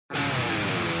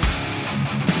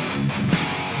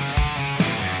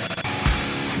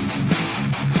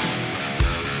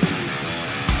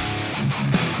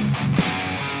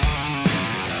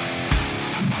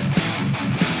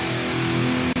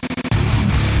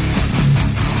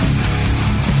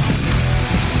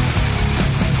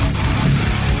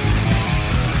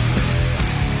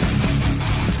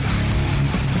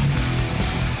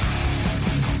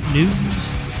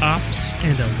ops,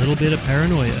 and a little bit of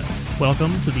paranoia.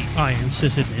 Welcome to the Iron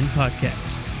Sysadmin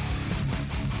Podcast.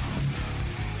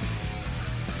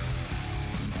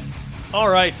 All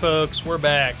right, folks, we're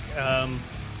back. I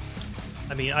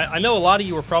know a lot of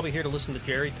you were probably here to listen to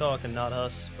Jerry talk and not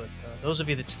us, but those of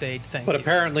you that stayed, thank you. But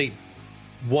apparently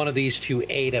one of these two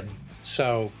ate him,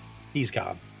 so he's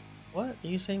gone. What? Are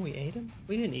you saying we ate him?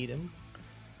 We didn't eat him.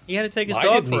 He had to take his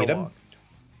dog for a walk.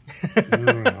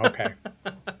 Okay.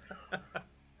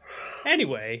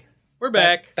 Anyway, we're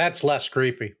back. That's less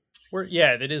creepy.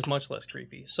 It is much less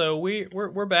creepy. So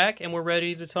we're back and we're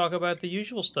ready to talk about the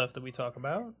usual stuff that we talk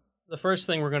about. The first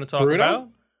thing we're going to talk about.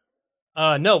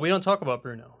 No, we don't talk about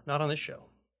Bruno. Not on this show.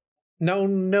 No.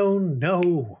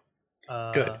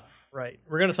 Good. Right.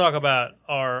 We're going to talk about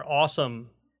our awesome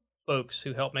folks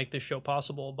who help make this show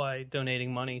possible by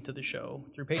donating money to the show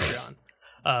through Patreon.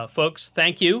 Folks,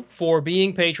 thank you for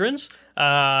being patrons.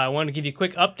 I want to give you a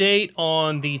quick update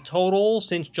on the total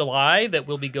since July that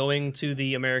will be going to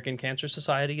the American Cancer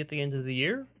Society at the end of the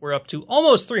year. We're up to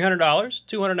almost $300,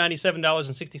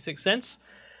 $297.66.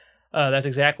 That's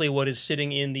exactly what is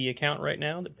sitting in the account right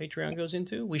now that Patreon goes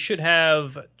into. We should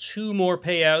have 2 more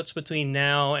payouts between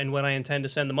now and when I intend to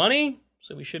send the money.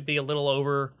 So we should be a little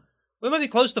over, we might be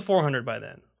close to 400 by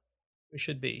then. We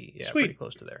should be, pretty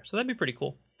close to there. So that'd be pretty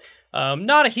cool.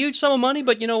 Not a huge sum of money,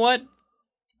 but you know what?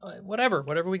 Whatever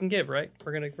we can give, right?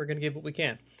 We're gonna give what we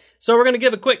can. So we're gonna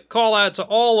give a quick call out to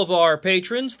all of our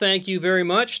patrons. Thank you very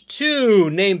much to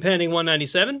Name Pending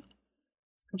 197,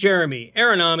 Jeremy,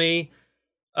 Aranami,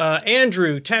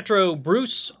 Andrew, Tatro,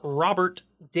 Bruce, Robert,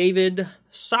 David,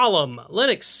 Solemn,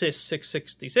 Linux Sys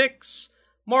 666,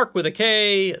 Mark with a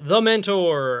K, The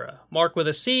Mentor, Mark with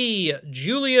a C,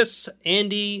 Julius,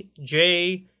 Andy,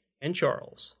 Jay, and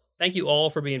Charles. Thank you all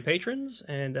for being patrons,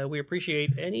 and we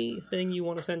appreciate anything you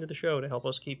want to send to the show to help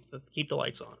us keep the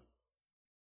lights on.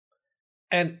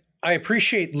 And I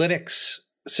appreciate Linux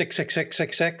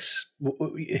 66666,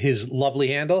 his lovely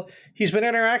handle. He's been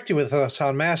interacting with us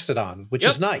on Mastodon, which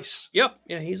is nice. Yep.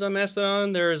 Yeah, he's on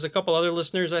Mastodon. There's a couple other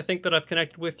listeners, I think, that I've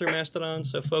connected with through Mastodon.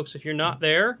 So, folks, if you're not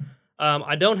there,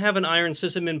 I don't have an Iron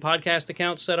Sysadmin podcast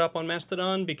account set up on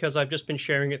Mastodon because I've just been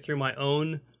sharing it through my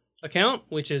own account,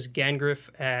 which is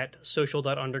gangriff at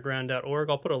social.underground.org.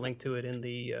 I'll put a link to it in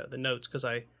the notes because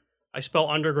I spell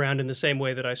underground in the same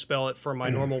way that I spell it for my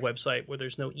normal website where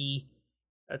there's no E.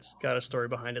 That's got a story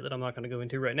behind it that I'm not going to go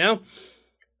into right now.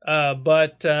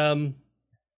 So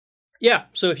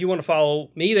if you want to follow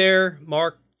me there,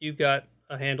 Mark, you've got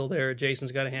a handle there.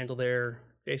 Jason's got a handle there.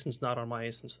 Jason's not on my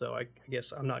instance, though. I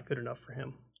guess I'm not good enough for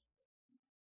him.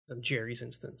 It's on Jerry's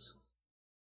instance.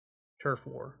 Turf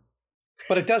War.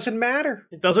 But it doesn't matter.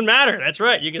 It doesn't matter. That's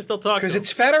right. You can still talk to him. Because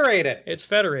it's federated. It's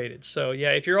federated. So,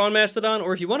 yeah, if you're on Mastodon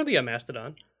or if you want to be on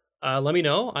Mastodon, let me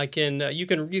know. I can. You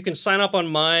can sign up on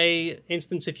my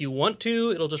instance if you want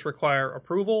to. It'll just require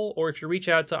approval. Or if you reach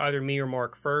out to either me or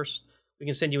Mark first, we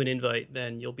can send you an invite.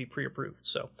 Then you'll be pre-approved.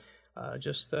 So let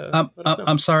us know.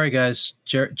 I'm sorry, guys.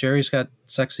 Jerry's got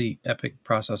sexy Epic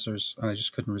processors. I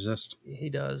just couldn't resist.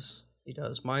 He does.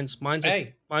 Mine's a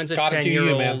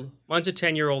 10-year-old. Mine's a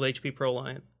 10-year-old HP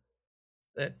ProLiant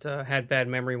that had bad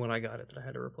memory when I got it that I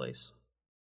had to replace.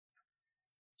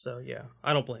 So yeah,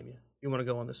 I don't blame you. You want to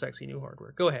go on the sexy new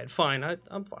hardware? Go ahead. Fine.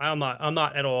 I'm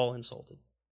not at all insulted.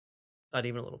 Not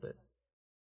even a little bit.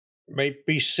 It may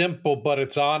be simple, but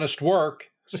it's honest work,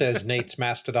 says Nate's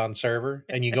Mastodon server,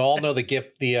 and you all know the GIF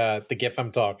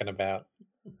I'm talking about.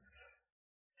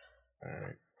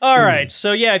 All right.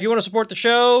 So yeah, if you want to support the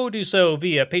show, do so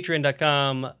via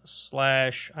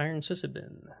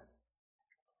patreon.com/IronSysadmin.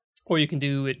 Or you can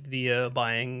do it via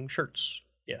buying shirts.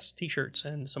 Yes, t-shirts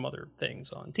and some other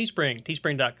things on Teespring,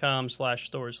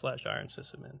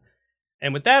 teespring.com/stores/IronSysadmin.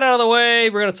 And with that out of the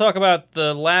way, we're going to talk about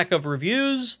the lack of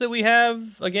reviews that we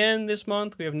have again this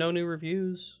month. We have no new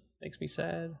reviews. Makes me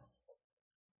sad.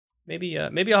 Maybe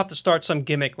I'll have to start some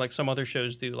gimmick like some other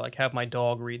shows do, like have my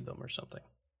dog read them or something.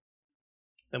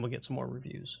 Then we'll get some more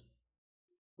reviews.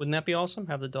 Wouldn't that be awesome?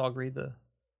 Have the dog read the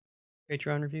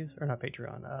Patreon reviews? Or not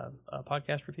Patreon,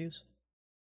 podcast reviews?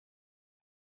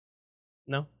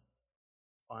 No?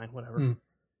 Fine, whatever.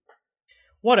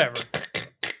 Whatever.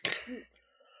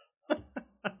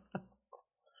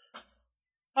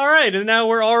 All right, and now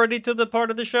we're already to the part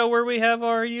of the show where we have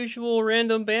our usual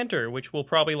random banter, which will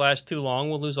probably last too long.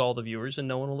 We'll lose all the viewers, and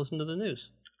no one will listen to the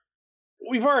news.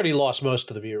 We've already lost most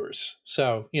of the viewers,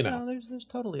 so, you know. No, there's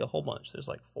totally a whole bunch. There's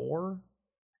like 4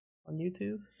 on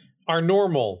YouTube. Our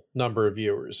normal number of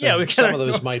viewers. Yeah, some of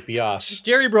those might be us.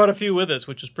 Jerry brought a few with us,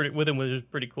 which was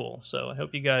pretty cool. So I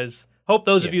hope you guys,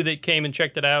 those of you that came and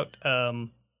checked it out,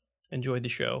 enjoyed the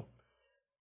show.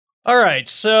 All right,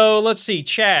 so let's see,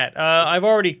 chat. I've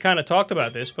already kind of talked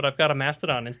about this, but I've got a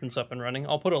Mastodon instance up and running.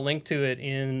 I'll put a link to it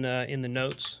in the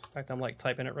notes. In fact, I'm like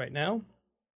typing it right now.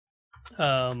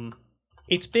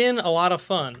 It's been a lot of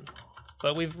fun,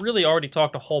 but we've really already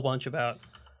talked a whole bunch about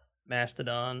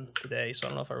Mastodon today, so I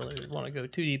don't know if I really want to go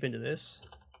too deep into this.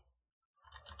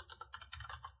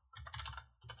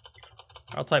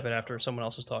 I'll type it after someone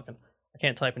else is talking. I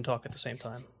can't type and talk at the same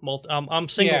time. I'm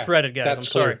single-threaded, guys. I'm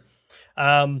sorry.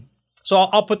 So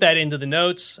I'll put that into the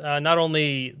notes, not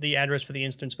only the address for the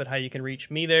instance, but how you can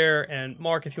reach me there. And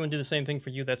Mark, if you want to do the same thing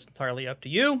for you, that's entirely up to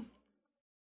you.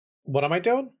 What am I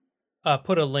doing?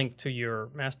 Put a link to your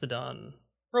Mastodon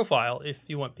profile if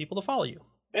you want people to follow you.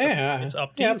 Yeah, it's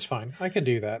up to you. That's fine. I can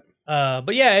do that.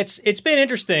 But yeah, it's been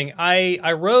interesting.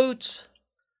 I wrote,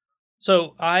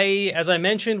 so as I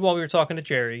mentioned while we were talking to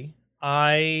Jerry,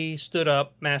 I stood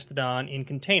up Mastodon in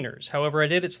containers. However, I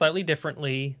did it slightly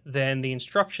differently than the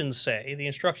instructions say. The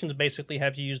instructions basically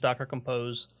have you use Docker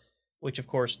Compose, which of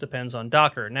course depends on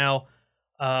Docker. Now,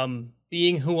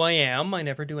 being who I am, I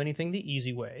never do anything the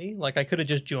easy way. Like I could have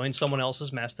just joined someone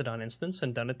else's Mastodon instance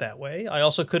and done it that way. I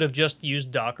also could have just used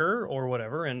Docker or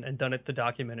whatever and done it the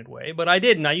documented way, but I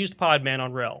didn't. I used Podman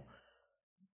on RHEL,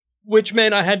 which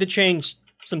meant I had to change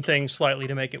some things slightly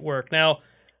to make it work. Now,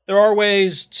 there are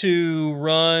ways to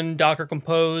run Docker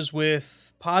Compose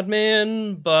with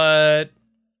Podman, but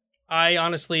I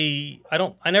honestly,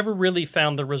 I never really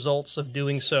found the results of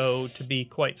doing so to be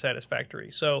quite satisfactory.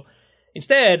 So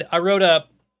instead, I wrote up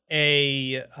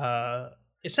essentially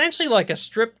like a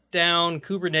stripped down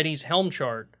Kubernetes Helm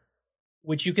chart,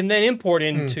 which you can then import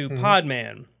into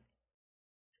Podman.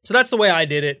 So that's the way I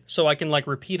did it. So I can like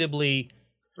repeatedly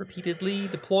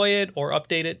deploy it or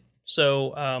update it.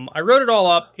 So I wrote it all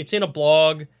up. It's in a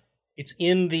blog. It's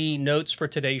in the notes for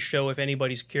today's show if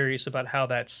anybody's curious about how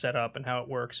that's set up and how it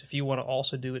works. If you want to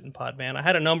also do it in Podman. I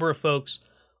had a number of folks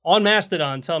on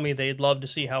Mastodon tell me they'd love to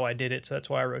see how I did it, so that's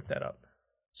why I wrote that up.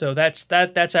 So that's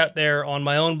out there on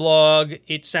my own blog.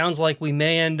 It sounds like we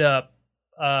may end up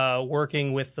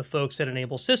working with the folks at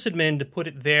Enable Sysadmin to put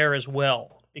it there as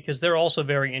well, because they're also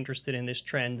very interested in this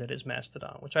trend that is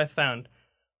Mastodon, which I found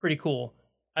pretty cool.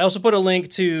 I also put a link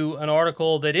to an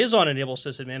article that is on Enable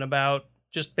Sysadmin about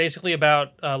just basically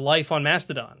about life on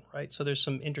Mastodon, right? So there's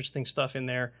some interesting stuff in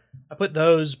there. I put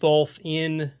those both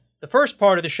in the first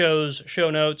part of the show's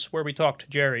show notes where we talked to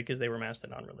Jerry because they were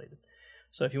Mastodon related.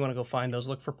 So if you want to go find those,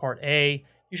 look for part A.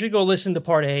 You should go listen to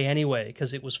part A anyway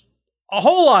because it was a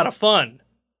whole lot of fun.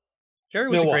 Jerry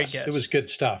was a great guest. It was good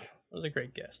stuff. It was a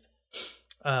great guest.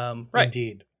 Right.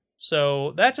 Indeed.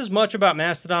 So that's as much about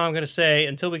Mastodon I'm going to say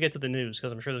until we get to the news,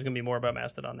 because I'm sure there's going to be more about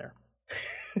Mastodon there.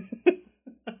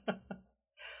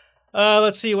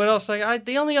 Let's see what else.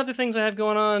 The only other things I have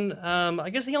going on,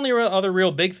 I guess the only other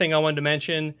real big thing I wanted to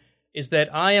mention is that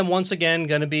I am once again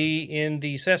going to be in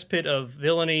the cesspit of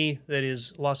villainy that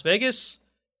is Las Vegas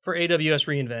for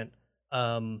AWS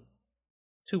reInvent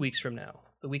 2 weeks from now,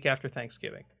 the week after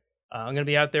Thanksgiving. I'm going to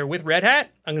be out there with Red Hat.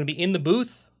 I'm going to be in the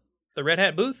booth, the Red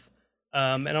Hat booth.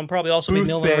 And I'm probably also be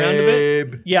milling around a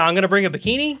bit. Yeah, I'm going to bring a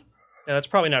bikini. Yeah, that's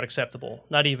probably not acceptable.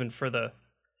 Not even for the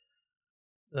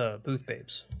booth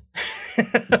babes.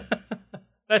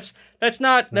 That's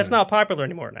not popular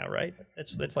anymore now, right?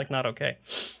 That's like not okay.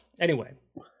 Anyway.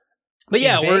 But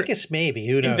yeah, in Vegas maybe.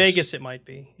 Who knows? In Vegas it might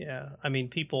be. Yeah. I mean,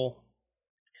 people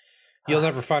You'll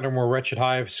never find a more wretched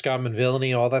hive, scum and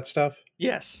villainy, all that stuff.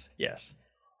 Yes.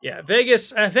 Yeah,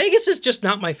 Vegas is just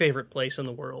not my favorite place in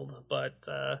the world,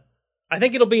 but I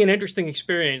think it'll be an interesting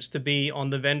experience to be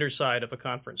on the vendor side of a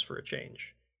conference for a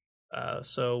change.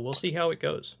 So we'll see how it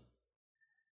goes.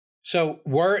 So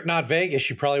were it not Vegas,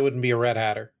 you probably wouldn't be a Red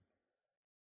Hatter.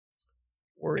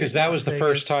 Because that was the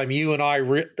first time you and I...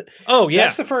 Oh, yeah.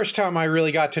 That's the first time I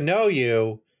really got to know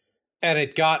you. And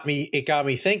it got me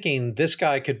thinking this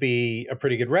guy could be a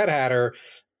pretty good Red Hatter.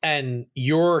 And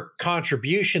your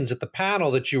contributions at the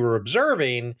panel that you were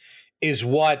observing is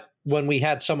what, when we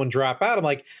had someone drop out, I'm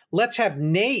like, let's have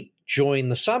Nate join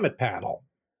the summit panel.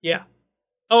 Yeah.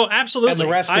 Oh, absolutely. And the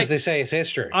rest, as they say, is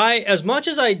history. As much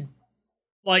as I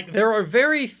like, there are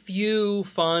very few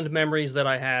fond memories that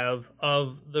I have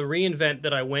of the reInvent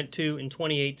that I went to in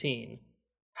 2018.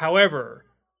 However,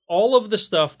 all of the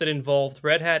stuff that involved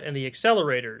Red Hat and the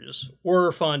accelerators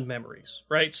were fond memories,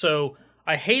 right? So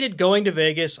I hated going to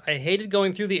Vegas. I hated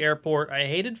going through the airport. I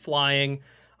hated flying.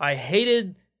 I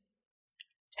hated's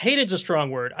a strong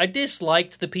word. I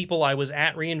disliked the people I was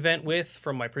at reInvent with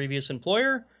from my previous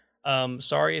employer.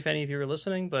 Sorry if any of you are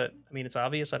listening, but I mean, it's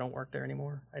obvious I don't work there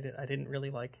anymore. I didn't really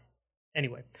like,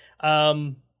 anyway.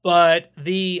 But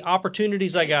the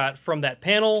opportunities I got from that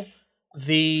panel,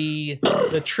 the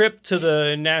trip to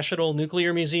the National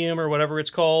Nuclear Museum or whatever it's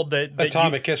called, that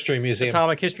Atomic History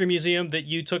Museum that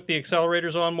you took the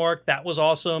accelerators on, Mark, that was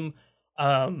awesome.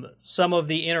 Some of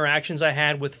the interactions I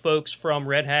had with folks from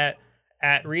Red Hat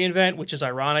at reInvent, which is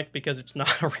ironic because it's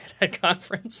not a Red Hat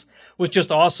conference, was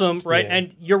just awesome, right? Yeah.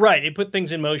 And you're right, it put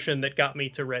things in motion that got me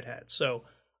to Red Hat. So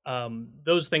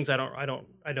those things I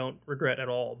don't regret at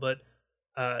all. But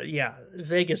yeah,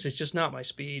 Vegas is just not my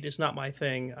speed. It's not my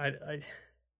thing. I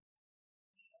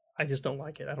just don't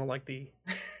like it. I don't like the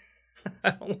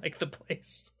I don't like the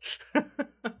place.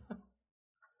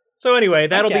 So anyway,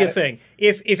 that'll be a thing.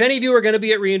 If any of you are going to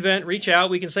be at reInvent, reach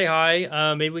out. We can say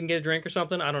hi. Maybe we can get a drink or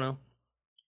something. I don't know.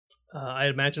 I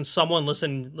imagine someone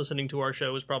listening to our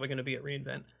show is probably going to be at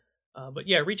reInvent. But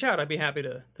yeah, reach out. I'd be happy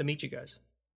to meet you guys.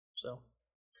 So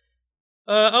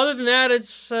other than that,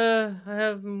 it's I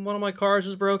have one of my cars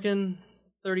is broken.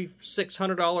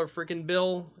 $3,600 freaking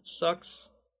bill. It sucks.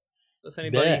 So if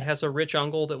anybody has a rich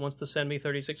uncle that wants to send me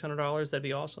 $3,600, that'd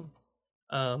be awesome.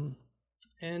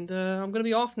 And I'm going to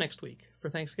be off next week for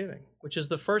Thanksgiving, which is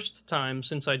the first time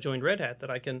since I joined Red Hat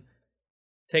that I can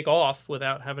take off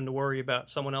without having to worry about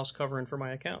someone else covering for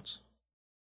my accounts.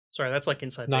 Sorry, that's like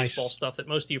inside baseball stuff that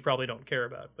most of you probably don't care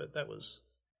about, but that was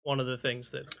one of the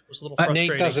things that was a little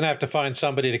frustrating. Nate doesn't have to find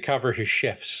somebody to cover his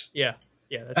shifts. Yeah,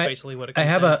 that's basically what it comes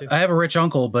down to. I have a rich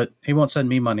uncle, but he won't send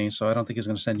me money, so I don't think he's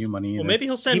going to send you money either. Well, maybe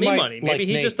he'll send me money. Maybe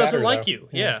he just doesn't like you.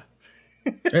 Yeah.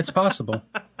 It's possible.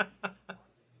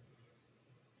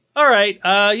 All right.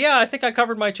 Yeah, I think I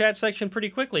covered my chat section pretty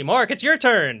quickly. Mark, it's your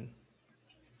turn.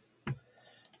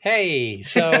 Hey,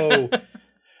 so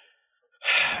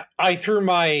I threw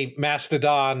my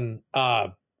Mastodon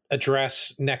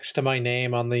address next to my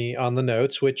name on the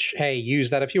notes, which, hey, use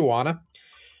that if you wanna.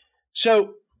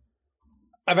 So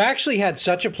I've actually had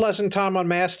such a pleasant time on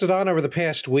Mastodon over the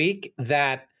past week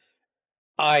that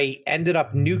I ended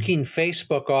up nuking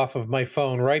Facebook off of my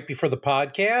phone right before the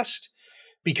podcast,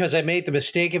 because I made the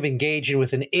mistake of engaging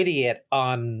with an idiot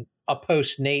on a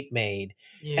post Nate made.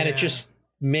 Yeah. And it just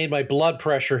made my blood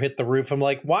pressure hit the roof. I'm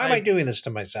like, why am I doing this to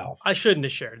myself? I shouldn't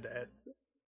have shared that.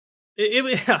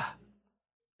 Anyway,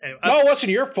 no, it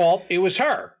wasn't your fault. It was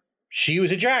her. She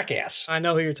was a jackass. I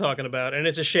know who you're talking about. And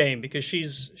it's a shame because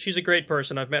she's a great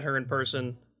person. I've met her in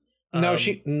person. No,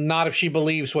 not if she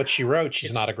believes what she wrote.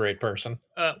 She's not a great person.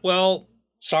 Well...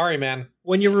 Sorry, man.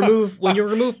 When you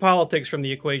remove politics from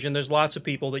the equation, there's lots of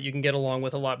people that you can get along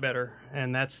with a lot better,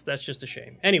 and that's just a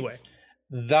shame. Anyway,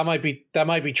 that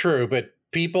might be true, but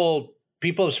people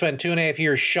have spent 2.5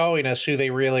 years showing us who they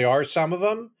really are. Some of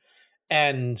them,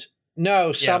 and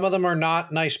no, some of them are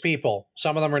not nice people.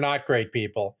 Some of them are not great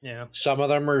people. Yeah, some of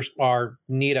them are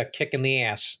need a kick in the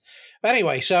ass. But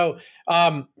anyway, so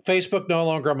Facebook no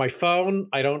longer on my phone.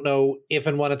 I don't know if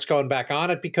and when it's going back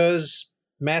on it because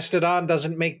Mastodon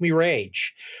doesn't make me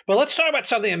rage. But let's talk about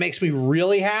something that makes me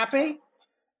really happy.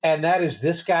 And that is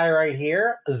this guy right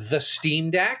here, the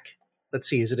Steam Deck. Let's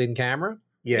see, is it in camera?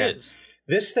 Yeah. It is.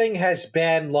 This thing has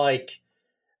been like,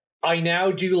 I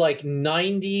now do like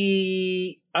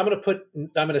 90, I'm going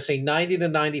to say 90 to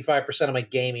 95% of my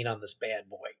gaming on this bad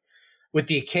boy. With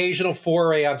the occasional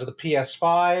foray onto the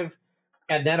PS5.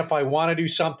 And then if I want to do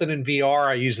something in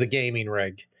VR, I use the gaming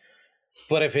rig.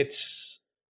 But if it's...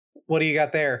 What do you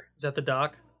got there? Is that the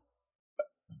dock?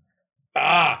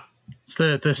 It's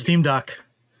the Steam Dock.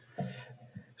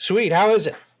 Sweet. How is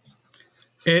it?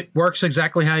 It works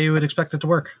exactly how you would expect it to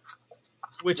work.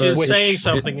 Which is saying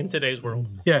something in today's world.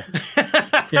 Yeah.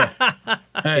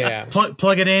 Yeah.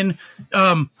 Plug it in.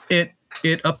 It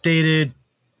updated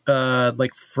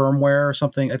like firmware or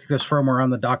something. I think there's firmware on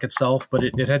the dock itself, but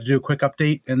it had to do a quick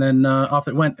update, and then off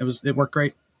it went. It worked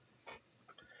great.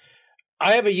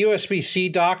 I have a USB-C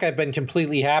dock I've been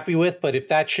completely happy with, but if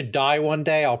that should die one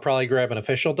day, I'll probably grab an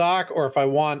official dock. Or if I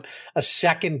want a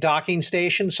second docking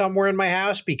station somewhere in my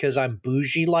house because I'm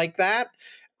bougie like that,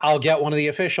 I'll get one of the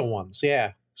official ones.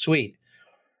 Yeah, sweet.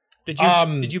 Did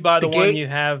you buy the one you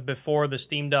have before the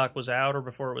Steam Dock was out or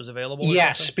before it was available?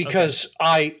 Yes, because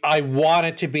I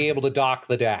wanted to be able to dock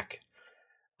the deck.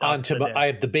 I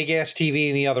have the big ass TV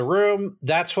in the other room.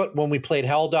 That's what, when we played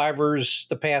Helldivers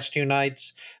the past 2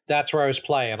 nights, that's where I was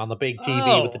playing, on the big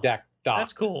TV with the deck docked.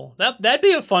 That's cool. That'd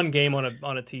be a fun game on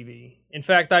a TV. In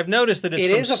fact, I've noticed that it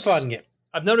is a fun game.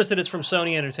 I've noticed that it's from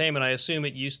Sony Entertainment. I assume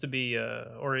it used to be,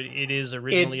 or it is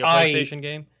originally a PlayStation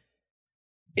game.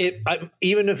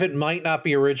 Even if it might not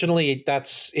be originally,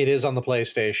 it is on the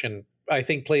PlayStation. I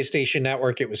think PlayStation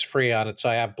Network, it was free on it,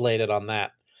 so I have played it on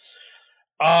that.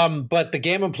 But the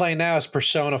game I'm playing now is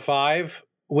Persona 5,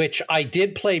 which I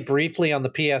did play briefly on the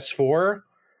PS4.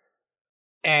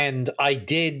 And I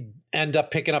did end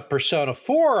up picking up Persona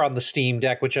 4 on the Steam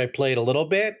Deck, which I played a little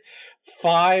bit.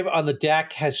 5 on the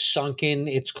deck has sunken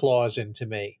its claws into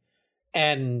me.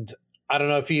 And I don't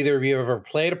know if either of you have ever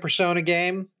played a Persona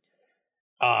game.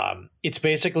 It's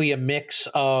basically a mix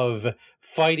of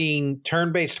fighting,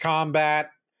 turn-based combat,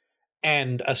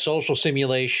 and a social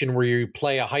simulation where you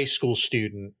play a high school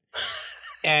student.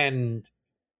 And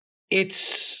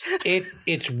it's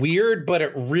weird, but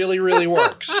it really, really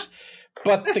works.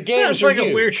 But the games sounds like are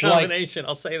a weird huge, combination.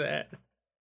 I'll say that.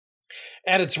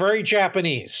 And it's very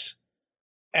Japanese.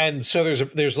 And so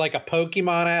there's like a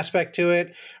Pokemon aspect to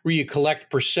it where you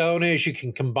collect personas. You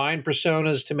can combine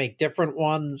personas to make different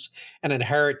ones and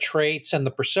inherit traits, and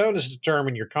the personas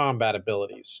determine your combat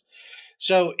abilities.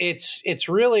 So it's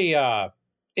really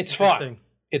it's fun.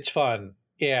 It's fun.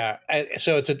 Yeah.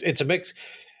 So it's a mix.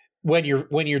 When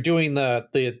you're doing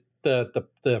the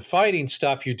fighting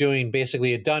stuff, you're doing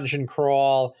basically a dungeon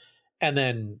crawl, and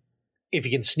then if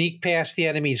you can sneak past the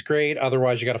enemies, great.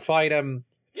 Otherwise, you got to fight them.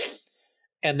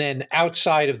 And then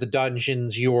outside of the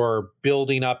dungeons, you're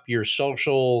building up your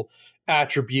social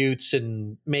attributes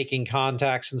and making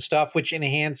contacts and stuff, which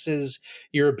enhances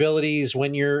your abilities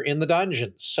when you're in the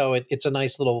dungeons. So it's a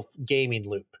nice little gaming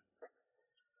loop.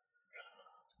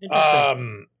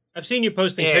 Interesting. I've seen you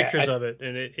posting pictures of it,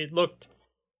 and it looked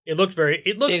very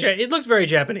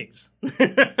Japanese.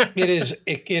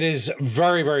 It is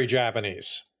very, very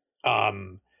Japanese.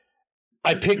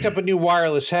 I picked up a new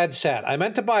wireless headset. I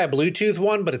meant to buy a Bluetooth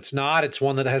one, but it's not. It's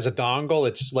one that has a dongle.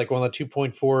 It's like one of the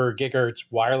 2.4 gigahertz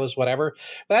wireless, whatever.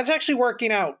 But that's actually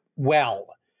working out well.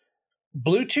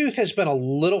 Bluetooth has been a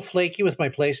little flaky with my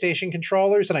PlayStation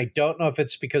controllers, and I don't know if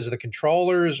it's because of the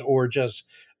controllers or just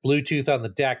Bluetooth on the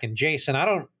deck. And Jason,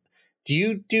 do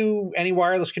you do any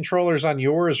wireless controllers on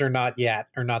yours or not yet,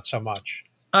 or not so much?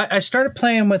 I started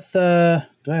playing with, do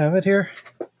I have it here?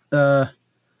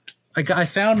 I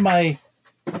found my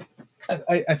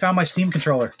Steam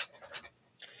controller.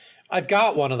 I've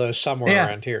got one of those somewhere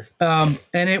around here. And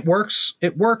it works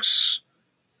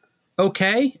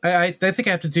okay. I think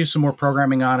I have to do some more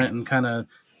programming on it and kind of,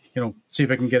 see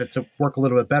if I can get it to work a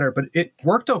little bit better. But it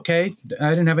worked okay. I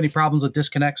didn't have any problems with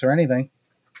disconnects or anything.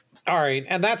 All right,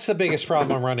 and that's the biggest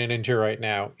problem I'm running into right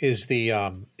now is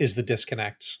the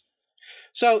disconnects.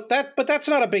 So that's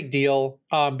not a big deal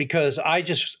because I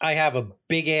have a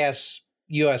big ass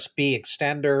USB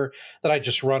extender that I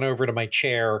just run over to my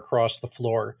chair across the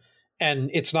floor,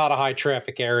 and it's not a high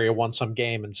traffic area once I'm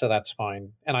gaming, so that's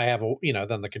fine. And I have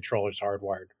then the controller's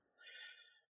hardwired.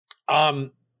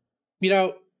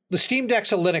 The Steam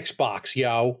Deck's a Linux box,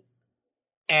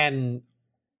 and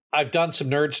I've done some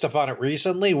nerd stuff on it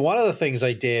recently. One of the things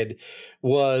I did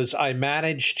was I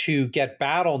managed to get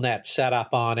BattleNet set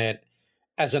up on it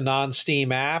as a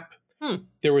non-Steam app.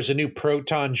 There was a new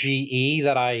Proton GE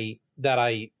that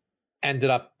I ended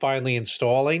up finally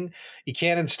installing. You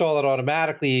can't install it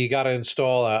automatically. You got to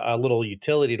install a little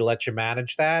utility to let you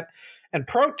manage that. And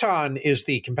Proton is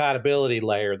the compatibility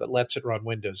layer that lets it run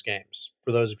Windows games,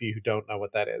 for those of you who don't know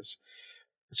what that is.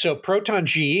 So Proton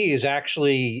GE is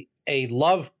actually a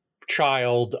love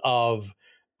child of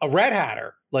a Red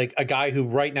Hatter, like a guy who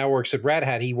right now works at Red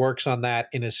Hat. He works on that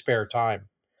in his spare time.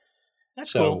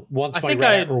 That's cool. Once my Red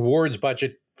Hat rewards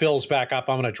budget fills back up,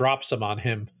 I'm going to drop some on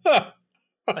him.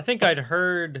 I think I'd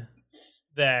heard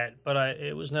that, but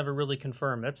it was never really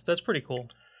confirmed. That's pretty cool.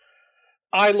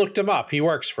 I looked him up. He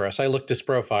works for us. I looked his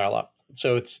profile up,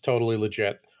 so it's totally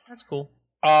legit. That's cool.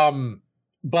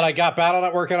 But I got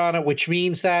BattleNet working on it, which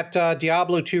means that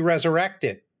Diablo 2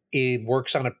 Resurrected, it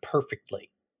works on it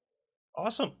perfectly.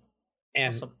 Awesome.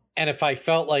 And if I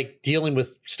felt like dealing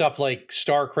with stuff like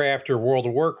StarCraft or World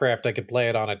of Warcraft, I could play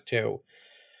it on it too.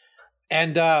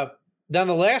 And then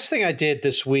the last thing I did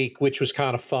this week, which was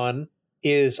kind of fun,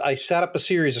 is I set up a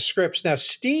series of scripts. Now,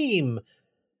 Steam,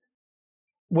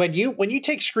 when you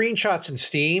take screenshots in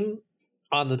Steam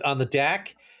on the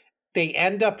deck, they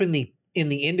end up in the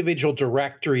individual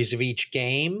directories of each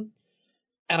game.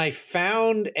 And I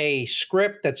found a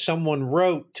script that someone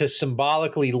wrote to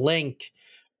symbolically link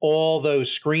all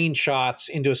those screenshots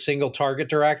into a single target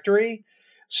directory.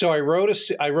 So I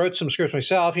wrote some scripts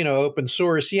myself, open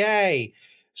source, yay.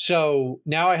 So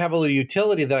now I have a little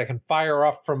utility that I can fire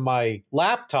off from my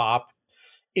laptop.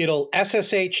 It'll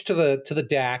SSH to the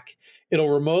DAC. It'll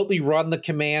remotely run the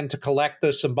command to collect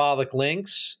those symbolic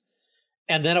links.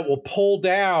 And then it will pull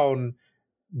down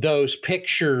those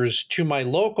pictures to my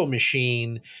local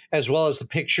machine, as well as the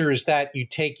pictures that you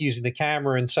take using the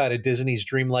camera inside of Disney's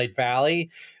Dreamlight Valley,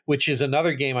 which is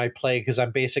another game I play because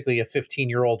I'm basically a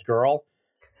 15-year-old girl.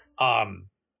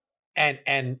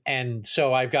 And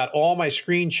so I've got all my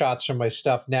screenshots from my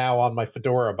stuff now on my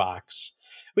Fedora box,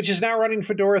 which is now running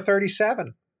Fedora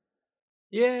 37.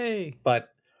 Yay! But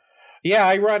yeah,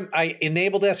 I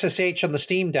enabled SSH on the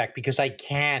Steam Deck because I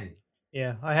can.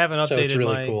 Yeah, I haven't So it's updated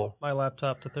really cool. my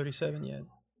laptop to 37 yet,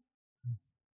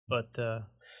 but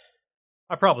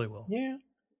I probably will. Yeah.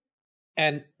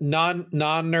 And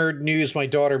non-nerd news, my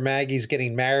daughter Maggie's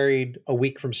getting married a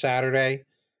week from Saturday,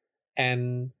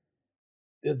 and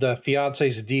the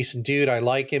fiance's a decent dude. I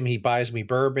like him. He buys me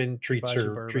bourbon. Treats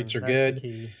are That's the good.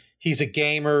 key. He's a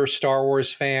gamer, Star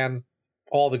Wars fan,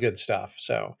 all the good stuff.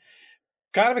 So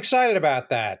kind of excited about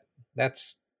that.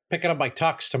 That's picking up my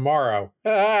tux tomorrow.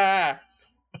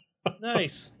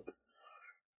 Nice.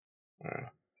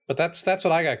 But that's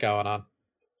what I got going on.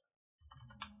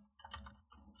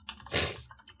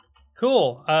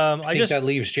 Cool. I think that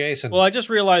leaves Jason. Well, I just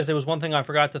realized there was one thing I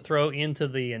forgot to throw into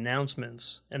the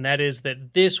announcements, and that is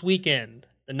that this weekend,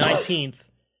 the 19th,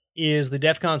 is the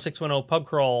DEF CON 610 pub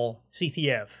crawl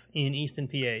CTF in Easton,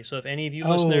 PA. So if any of you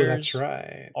listeners that's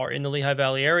right. are in the Lehigh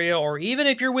Valley area, or even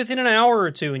if you're within an hour or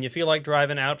two and you feel like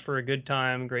driving out for a good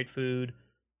time, great food,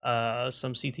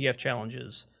 some CTF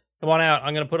challenges, come on out.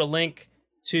 I'm going to put a link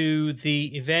to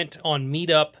the event on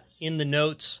Meetup in the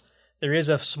notes. There is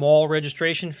a small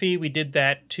registration fee. We did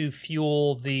that to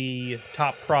fuel the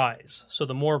top prize. So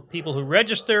the more people who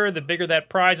register, the bigger that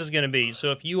prize is going to be.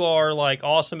 So if you are like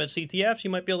awesome at CTFs,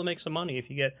 you might be able to make some money if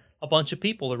you get a bunch of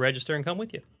people to register and come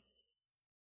with you.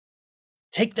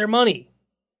 Take their money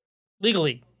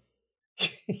legally.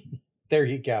 There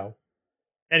you go.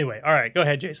 Anyway, all right, go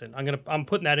ahead, Jason. I'm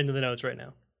putting that into the notes right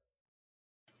now.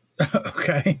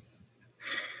 Okay.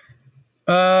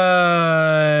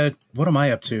 What am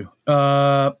I up to?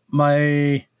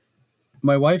 My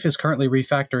wife is currently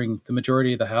refactoring the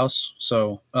majority of the house,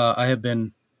 so I have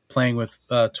been playing with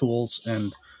tools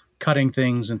and cutting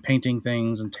things and painting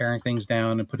things and tearing things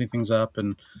down and putting things up,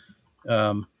 and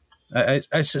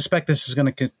I suspect this is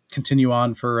going to continue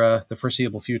on for the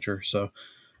foreseeable future. So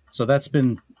that's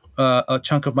been a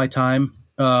chunk of my time.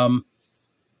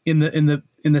 In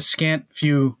the scant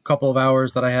few couple of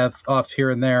hours that I have off here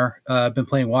and there, I've been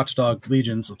playing Watchdog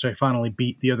Legions, which I finally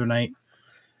beat the other night.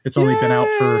 It's only been out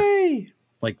for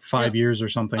like 5 years or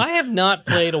something. I have not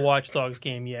played a Watch Dogs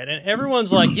game yet, and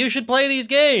everyone's like, you should play these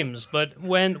games. But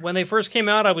when they first came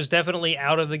out, I was definitely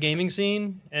out of the gaming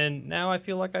scene, and now I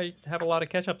feel like I have a lot of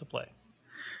catch up to play.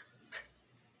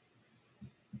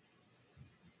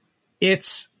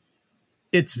 It's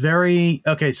very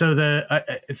okay. So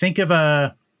think of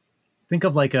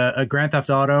like a Grand Theft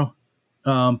Auto,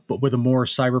 but with a more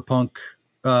cyberpunk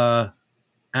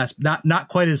not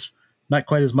quite as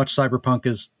much cyberpunk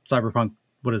as Cyberpunk.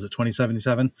 What is it,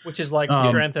 2077? Which is like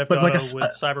Grand Theft Auto like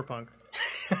with cyberpunk.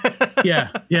 yeah.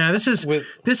 This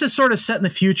is sort of set in the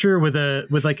future with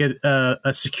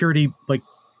a security, like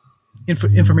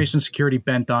information security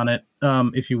bent on it,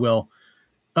 if you will.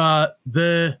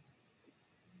 The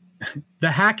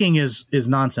hacking is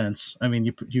nonsense. I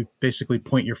mean, you basically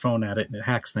point your phone at it and it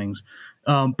hacks things.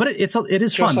 But it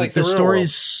is fun. Like the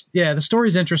story's the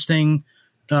story's interesting,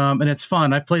 and it's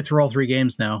fun. I've played through all 3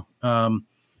 games now.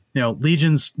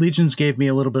 Legions gave me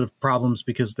a little bit of problems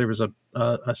because there was a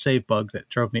save bug that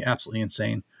drove me absolutely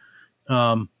insane.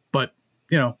 But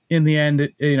in the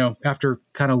end, after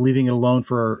kind of leaving it alone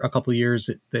for a couple of years,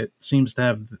 it seems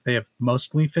they have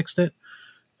mostly fixed it.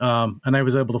 And I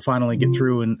was able to finally get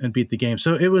through and beat the game.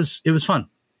 So it was fun.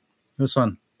 It was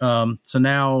fun. So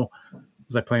now,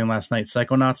 was I playing last night?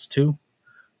 Psychonauts 2.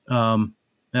 And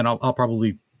I'll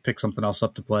probably pick something else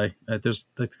up to play. There's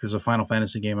a Final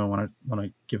Fantasy game I want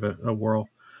to give a whirl.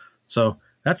 So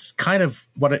that's kind of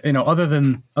what other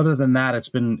than that, it's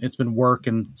been work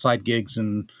and side gigs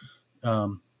and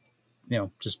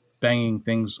just banging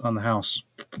things on the house.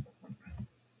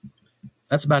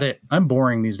 That's about it. I'm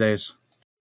boring these days.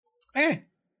 Yeah.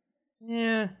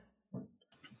 And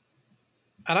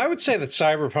I would say that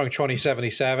Cyberpunk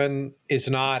 2077 is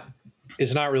not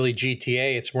really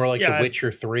GTA. It's more like The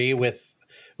Witcher 3 with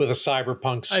a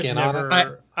cyberpunk skin on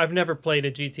it. I've never played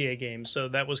a GTA game, so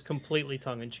that was completely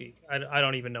tongue in cheek. I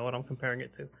don't even know what I'm comparing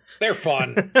it to. They're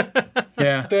fun.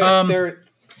 Yeah, they're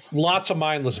lots of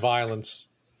mindless violence.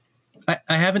 I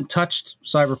haven't touched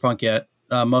Cyberpunk yet,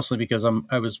 mostly because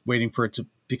I was waiting for it to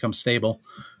become stable.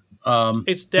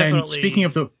 It's definitely, and speaking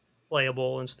of the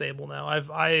playable and stable now. I've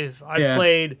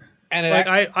played, and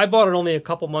I bought it only a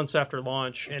couple months after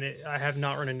launch, and I have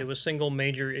not run into a single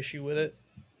major issue with it.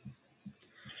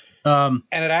 And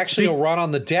it actually will run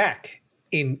on the deck,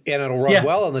 and it'll run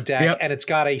well on the deck, and it's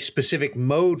got a specific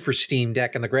mode for Steam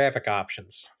Deck and the graphic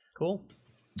options. Cool.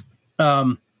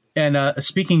 And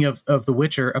speaking of The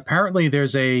Witcher, apparently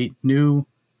there's a new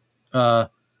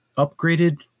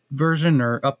upgraded version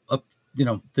or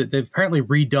they've apparently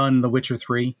redone The Witcher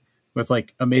 3 with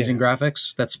like amazing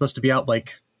graphics. That's supposed to be out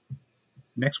like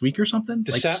next week or something.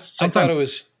 Like sometime, I thought it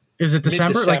was. Is it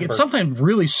December? Mid-December. Like it's sometime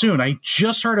really soon. I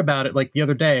just heard about it like the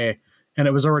other day, and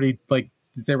it was already like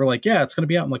they were like, yeah, it's going to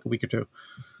be out in like a week or two.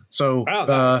 So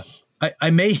Nice. I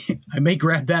may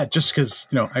grab that just because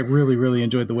I really really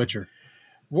enjoyed The Witcher.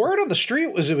 Word on the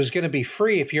street was it was going to be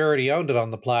free if you already owned it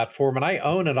on the platform, and I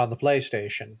own it on the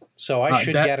PlayStation, so I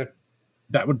should get it.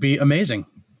 That would be amazing.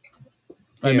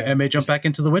 Yeah. I may jump back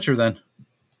into The Witcher then.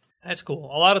 That's cool.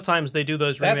 A lot of times they do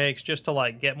those remakes just to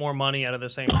like get more money out of the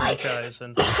same franchise.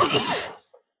 And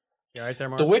you right there,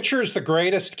 Mark? The Witcher is the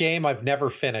greatest game I've never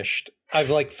finished. I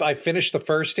finished the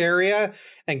first area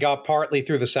and got partly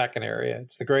through the second area.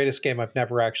 It's the greatest game I've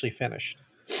never actually finished.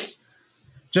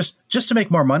 Just to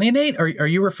make more money, Nate? Are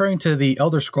you referring to the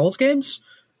Elder Scrolls games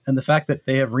and the fact that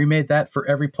they have remade that for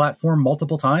every platform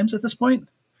multiple times at this point?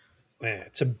 Man,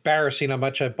 it's embarrassing how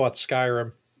much I bought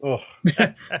Skyrim. Oh.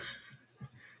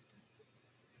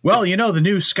 Well, the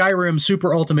new Skyrim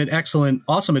Super Ultimate Excellent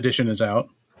Awesome Edition is out.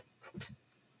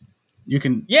 You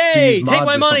can take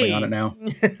my money on it now.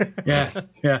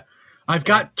 Yeah. I've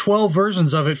got 12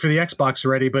 versions of it for the Xbox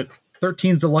already, but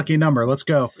 13's the lucky number. Let's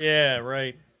go. Yeah,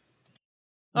 right.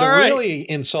 The really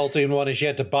insulting one is you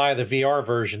had to buy the VR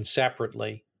version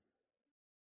separately.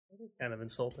 That is kind of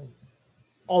insulting.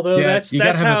 Although you that's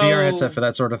gotta have how, a VR headset for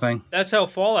that sort of thing. That's how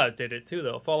Fallout did it too,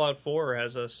 though. Fallout 4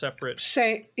 has a separate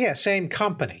same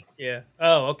company. Yeah.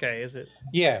 Oh, okay. Is it?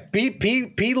 Yeah.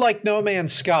 Be like No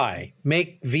Man's Sky.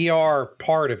 Make VR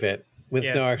part of it with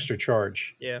no extra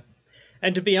charge. Yeah.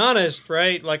 And to be honest,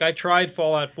 right? Like I tried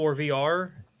Fallout 4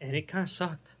 VR and it kind of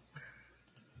sucked.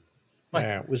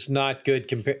 It was not good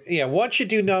compared. Yeah, once you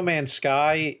do No Man's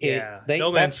Sky,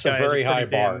 that's a very high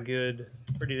bar.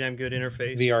 Pretty damn good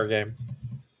interface. VR game.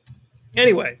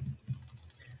 Anyway.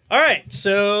 All right,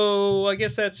 so I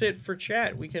guess that's it for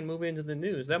chat. We can move into the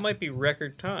news. That might be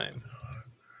record time.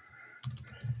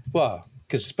 Well,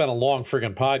 because it's been a long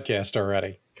friggin' podcast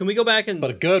already. Can we go back and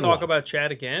talk about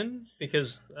chat again?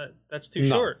 Because that's too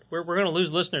short. We're going to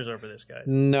lose listeners over this, guys.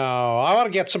 No, I want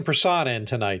to get some Persona in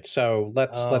tonight, so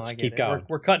let's keep going.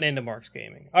 We're cutting into Mark's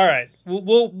gaming. All right,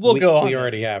 we'll go on. We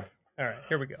already have. All right,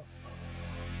 here we go.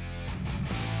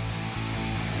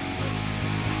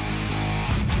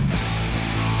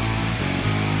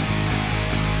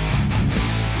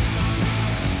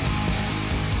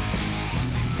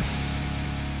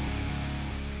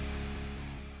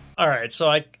 All right, so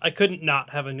I couldn't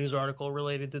not have a news article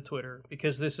related to Twitter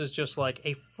because this is just like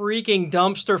a freaking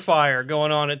dumpster fire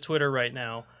going on at Twitter right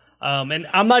now. And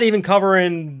I'm not even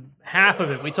covering half of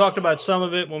it. We talked about some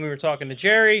of it when we were talking to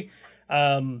Jerry.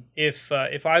 If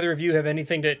either of you have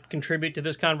anything to contribute to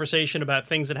this conversation about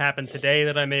things that happened today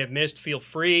that I may have missed, feel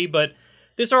free. But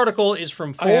this article is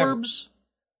from Forbes.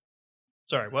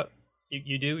 Sorry, what?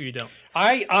 You do or you don't?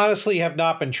 I honestly have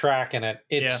not been tracking it.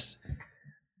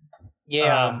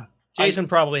 Jason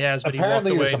probably has, but he walked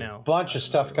away now. Apparently there's a bunch of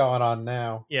stuff going on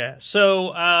now. Yeah,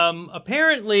 so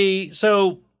apparently,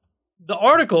 the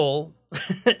article,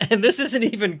 and this isn't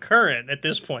even current at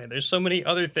this point. There's so many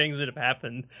other things that have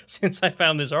happened since I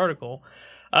found this article.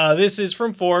 This is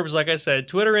from Forbes, like I said.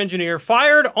 Twitter engineer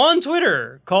fired on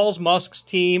Twitter calls Musk's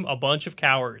team a bunch of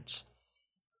cowards.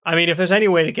 I mean, if there's any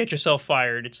way to get yourself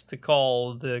fired, it's to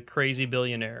call the crazy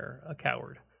billionaire a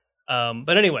coward.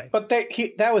 But anyway. But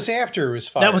that was after he was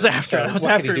fired. That was after. That was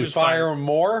after he was fired. Fire him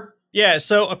more? Yeah,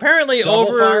 so apparently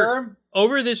fire him?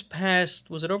 over this past,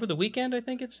 was it over the weekend, I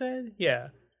think it said? Yeah.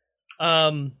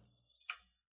 One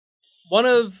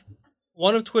of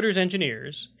Twitter's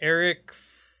engineers, Eric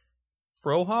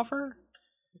Frohofer?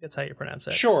 I think that's how you pronounce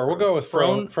that. Sure, we'll go with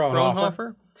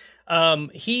Frohofer.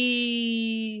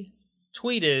 He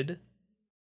tweeted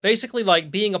basically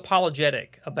like being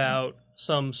apologetic about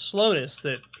some slowness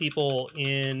that people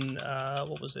in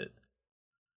what was it?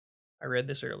 I read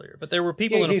this earlier, but there were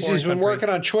people in a foreign he's been country. working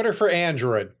on Twitter for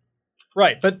Android.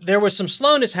 Right, but there was some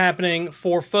slowness happening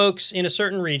for folks in a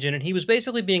certain region, and he was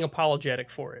basically being apologetic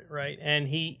for it, right? And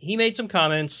he made some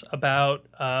comments about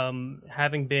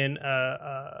having been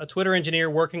a Twitter engineer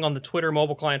working on the Twitter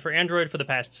mobile client for Android for the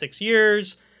past 6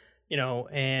 years,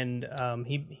 and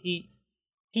he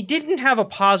didn't have a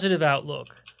positive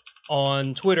outlook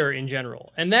on Twitter in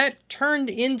general. And that turned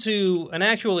into an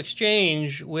actual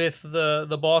exchange with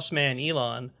the boss man,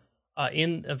 Elon,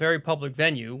 in a very public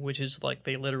venue, which is like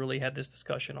they literally had this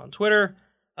discussion on Twitter.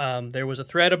 There was a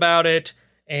thread about it,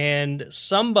 and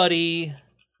somebody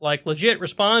like legit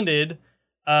responded,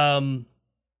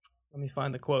 let me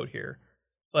find the quote here.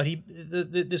 But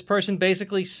this person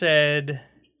basically said,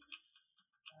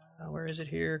 where is it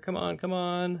here? Come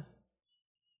on.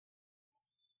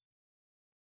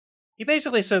 He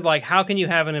basically said, like, how can you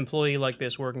have an employee like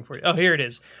this working for you? Oh, here it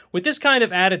is. With this kind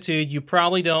of attitude, you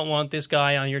probably don't want this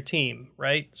guy on your team,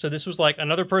 right? So this was like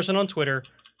another person on Twitter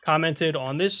commented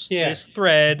on this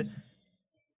thread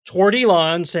toward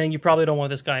Elon saying you probably don't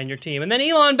want this guy on your team. And then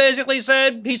Elon basically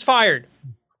said he's fired.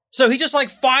 So he just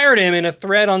like fired him in a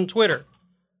thread on Twitter.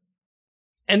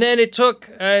 And then it took,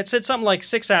 it said something like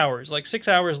 6 hours. Like 6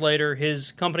 hours later,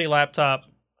 his company laptop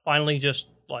finally just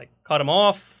like cut him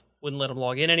off. Wouldn't let him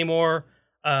log in anymore.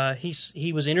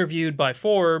 He was interviewed by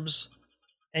Forbes,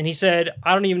 and he said,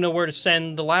 I don't even know where to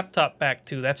send the laptop back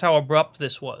to. That's how abrupt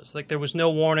this was. Like, there was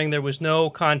no warning. There was no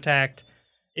contact.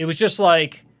 It was just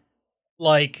like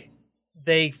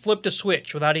they flipped a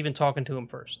switch without even talking to him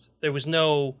first. There was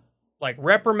no, like,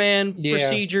 reprimand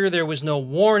procedure. There was no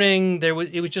warning.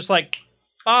 It was just like,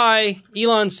 bye.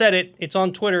 Elon said it. It's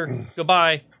on Twitter.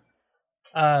 Goodbye.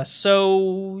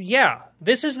 So, yeah,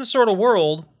 this is the sort of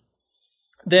world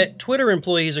that Twitter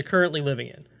employees are currently living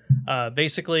in.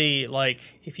 Basically,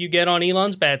 like, if you get on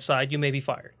Elon's bad side, you may be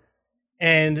fired.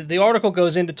 And the article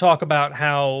goes in to talk about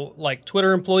how, like,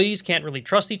 Twitter employees can't really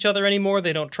trust each other anymore.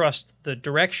 They don't trust the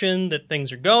direction that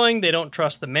things are going. They don't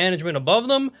trust the management above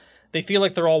them. They feel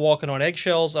like they're all walking on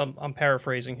eggshells. I'm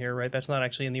paraphrasing here, right? That's not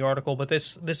actually in the article, but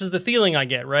this is the feeling I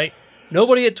get, right?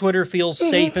 Nobody at Twitter feels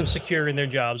safe and secure in their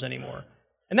jobs anymore.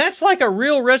 And that's like a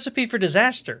real recipe for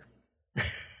disaster.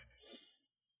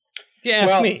 If you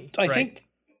ask me. I think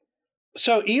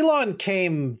so. Elon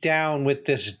came down with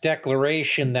this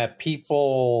declaration that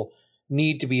people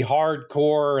need to be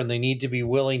hardcore and they need to be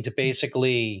willing to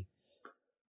basically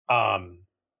throw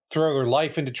their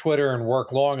life into Twitter and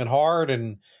work long and hard.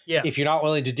 And if you're not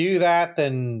willing to do that,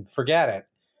 then forget it.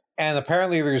 And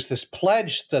apparently there's this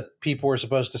pledge that people were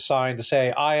supposed to sign to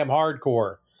say, I am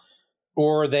hardcore.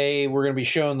 Or they were going to be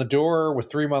shown the door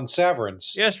with 3-month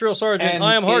severance. Yes, Drill Sergeant,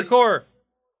 I am hardcore.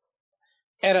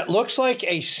 And it looks like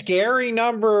a scary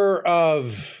number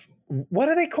of, what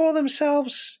do they call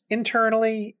themselves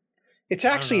internally? It's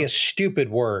actually a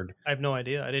stupid word. I have no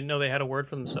idea. I didn't know they had a word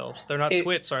for themselves. They're not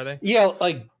twits, are they? Yeah,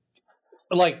 like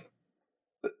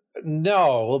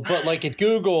no, but like at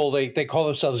Google, they call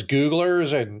themselves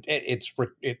Googlers, and it's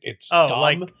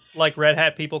dumb. like Red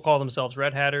Hat people call themselves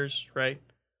Red Hatters, right?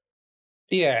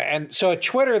 Yeah, and so at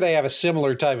Twitter they have a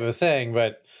similar type of thing,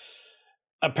 but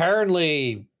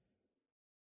apparently.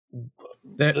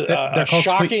 They're called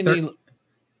shockingly.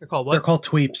 They're called what? They're called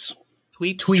tweeps.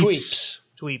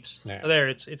 Tweeps. Yeah. Oh, there,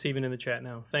 it's even in the chat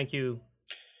now. Thank you,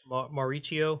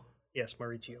 Mauricio. Yes,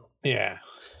 Mauricio. Yeah.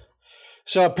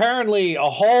 So apparently, a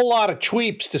whole lot of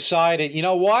tweeps decided, you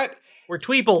know what? We're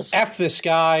tweeples. F this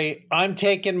guy. I'm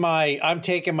taking my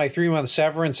 3-month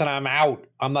severance, and I'm out.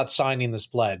 I'm not signing this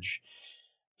pledge.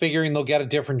 Figuring they'll get a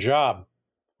different job,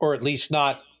 or at least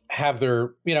not have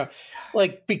their,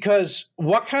 like, because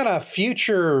what kind of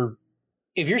future,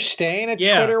 if you're staying at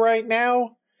Twitter right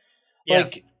now,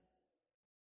 like,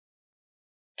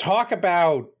 talk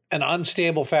about an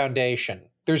unstable foundation.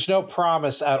 There's no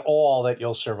promise at all that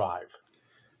you'll survive.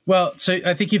 Well, so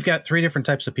I think you've got 3 different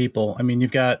types of people. I mean,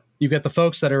 you've got the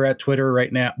folks that are at Twitter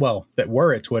right now, well, that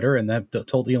were at Twitter and have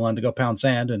told Elon to go pound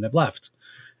sand and have left,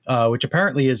 which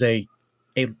apparently is a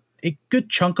good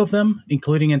chunk of them,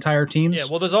 including entire teams. Yeah,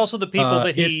 well, there's also the people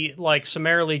that he like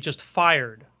summarily just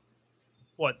fired.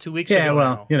 What, 2 weeks ago? Yeah,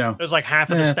 well, there's like half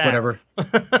of the staff. Whatever.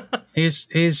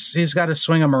 he's got to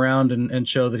swing them around and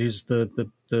show that he's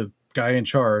the guy in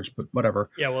charge. But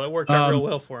whatever. Yeah, well, it worked out real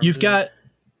well for him.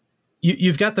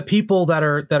 You've got the people that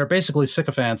are basically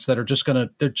sycophants that are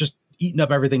they're just eating up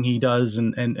everything he does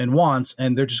and wants,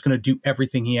 and they're just gonna do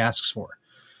everything he asks for.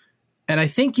 And I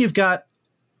think you've got.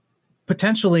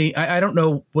 Potentially, I don't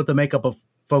know what the makeup of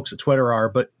folks at Twitter are,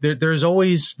 but there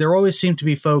always seem to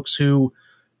be folks who,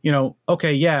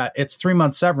 okay, yeah, it's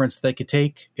 3-month severance they could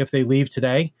take if they leave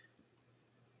today,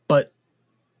 but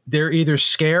they're either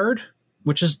scared,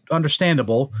 which is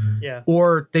understandable,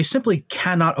 or they simply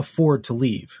cannot afford to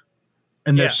leave,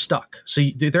 and they're stuck. So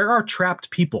there are trapped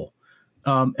people,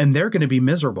 and they're going to be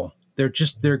miserable. They're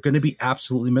going to be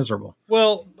absolutely miserable.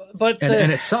 Well, but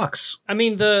and it sucks. I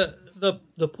mean,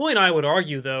 the point I would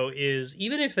argue, though, is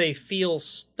even if they feel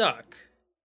stuck,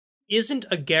 isn't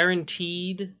a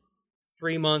guaranteed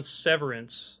 3-month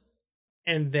severance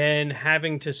and then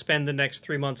having to spend the next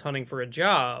 3 months hunting for a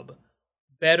job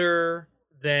better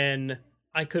than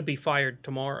I could be fired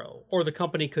tomorrow or the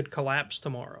company could collapse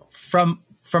tomorrow? From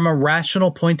from a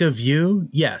rational point of view,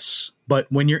 yes. But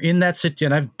when you're in that situation,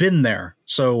 and I've been there,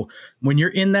 so when you're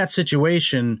in that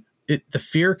situation, the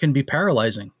fear can be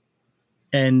paralyzing,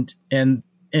 and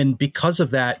because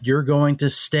of that, you're going to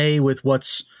stay with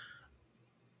what's,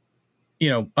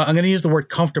 I'm going to use the word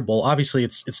comfortable. Obviously,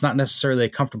 it's not necessarily a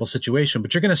comfortable situation,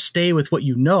 but you're going to stay with what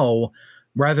you know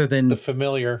rather than the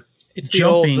familiar. It's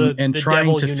jumping the and the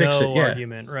trying to fix it. Yeah.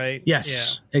 argument, right?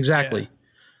 Yes, Yeah. exactly.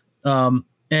 Yeah.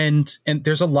 And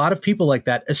there's a lot of people like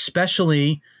that,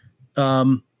 especially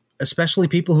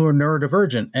people who are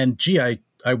neurodivergent. And gee, I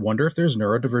wonder if there's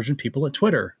neurodivergent people at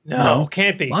Twitter. No,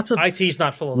 can't be. Lots of IT's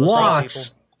not full of those people.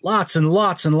 Lots and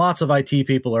lots of IT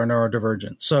people are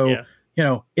neurodivergent. So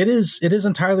it is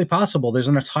entirely possible. There's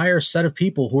an entire set of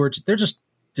people who are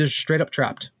they're straight up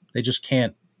trapped. They just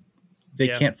can't. They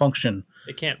can't function.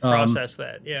 They can't process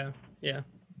that. Yeah, yeah.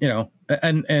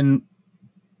 And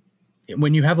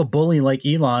when you have a bully like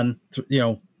Elon,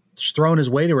 throwing his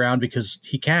weight around because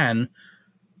he can,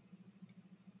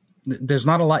 there's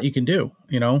not a lot you can do.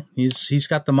 He's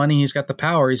got the money, he's got the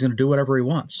power, he's going to do whatever he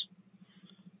wants.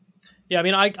 Yeah, I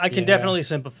mean, I can definitely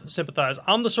sympathize.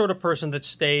 I'm the sort of person that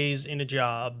stays in a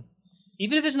job,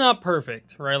 even if it's not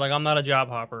perfect, right? Like, I'm not a job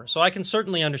hopper, so I can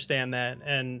certainly understand that.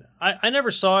 And I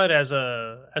never saw it as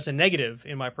a negative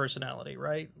in my personality,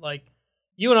 right? Like,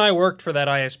 you and I worked for that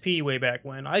ISP way back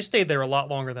when. I stayed there a lot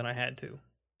longer than I had to.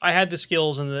 I had the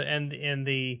skills and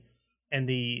the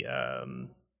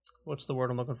what's the word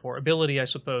I'm looking for? Ability, I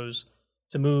suppose,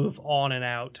 to move on and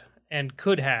out, and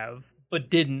could have,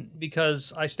 but didn't,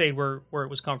 because I stayed where it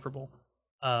was comfortable,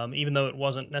 even though it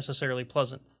wasn't necessarily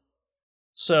pleasant.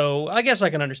 So I guess I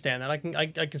can understand that. I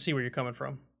can see where you're coming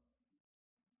from.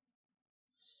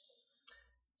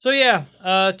 So yeah,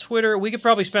 Twitter. We could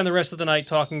probably spend the rest of the night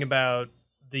talking about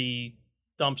the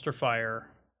dumpster fire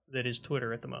that is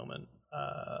Twitter at the moment,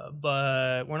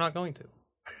 but we're not going to.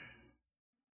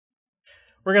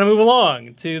 We're going to move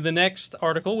along to the next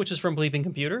article, which is from Bleeping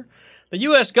Computer. The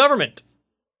U.S. government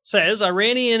says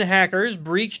Iranian hackers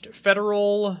breached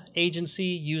federal agency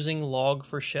using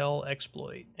Log4Shell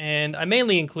exploit. And I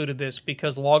mainly included this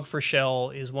because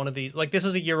Log4Shell is one of these, like, this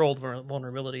is a year-old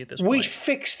vulnerability at this point. We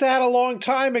fixed that a long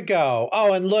time ago.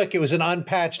 Oh, and look, it was an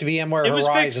unpatched VMware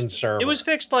Horizon server. It was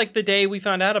fixed like the day we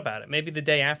found out about it, maybe the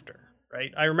day after,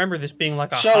 right? I remember this being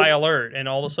like a high alert, and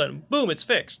all of a sudden, boom, it's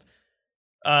fixed.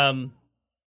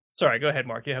 Sorry, go ahead,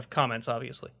 Mark. You have comments,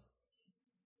 obviously.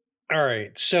 All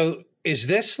right, so is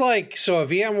this a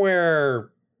VMware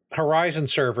Horizon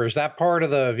server? Is that part of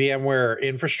the VMware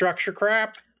infrastructure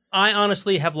crap? I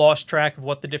honestly have lost track of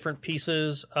what the different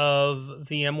pieces of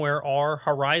VMware are.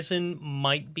 Horizon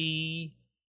might be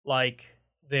like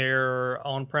their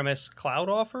on-premise cloud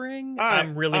offering.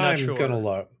 I'm really not sure. I'm going to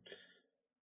look.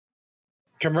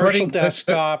 Commercial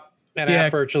desktop and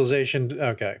app virtualization.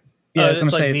 Okay. Yeah, I was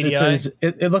going to say,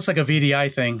 it looks like a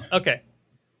VDI thing. Okay.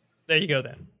 There you go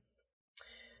then.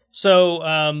 So,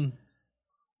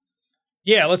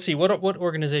 let's see. What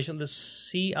organization? The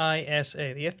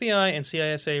CISA. The FBI and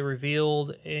CISA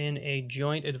revealed in a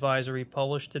joint advisory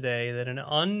published today that an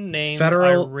unnamed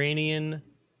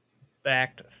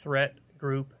Iranian-backed threat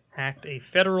group hacked a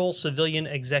Federal Civilian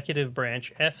Executive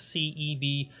Branch,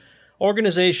 FCEB,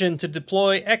 organization to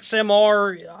deploy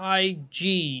XMRIG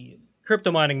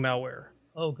crypto mining malware.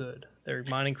 Oh, good. They're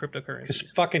mining cryptocurrencies.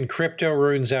 Because fucking crypto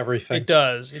ruins everything. It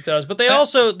does. But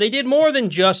they did more than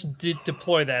just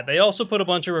deploy that. They also put a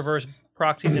bunch of reverse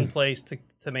proxies in place to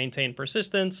maintain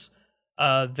persistence.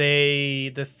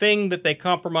 The thing that they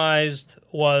compromised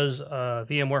was a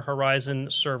VMware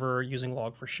Horizon server using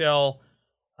Log4Shell.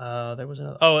 There was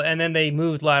another. Oh, and then they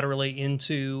moved laterally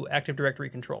into Active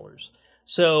Directory controllers.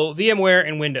 So VMware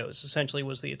and Windows essentially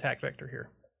was the attack vector here.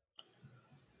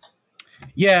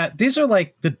 Yeah, these are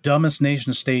like the dumbest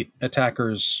nation state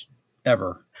attackers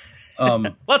ever.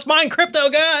 Let's mine crypto,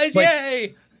 guys!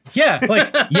 Yay! Yeah,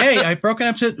 yay! I've broken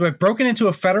into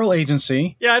a federal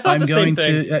agency. Yeah, I thought the same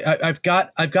thing. I've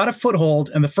got a foothold,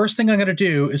 and the first thing I'm going to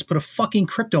do is put a fucking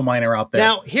crypto miner out there.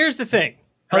 Now, here's the thing.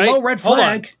 Hello, red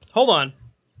flag. Hold on.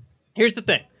 Here's the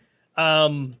thing.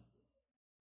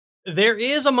 There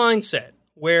is a mindset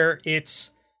where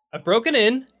I've broken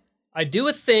in. I do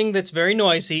a thing that's very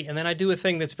noisy, and then I do a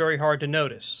thing that's very hard to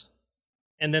notice.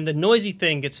 And then the noisy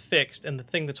thing gets fixed, and the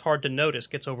thing that's hard to notice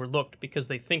gets overlooked because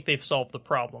they think they've solved the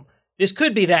problem. This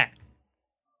could be that.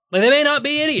 Like, they may not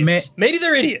be idiots. Maybe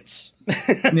they're idiots.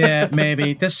 Yeah,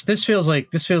 maybe. This feels like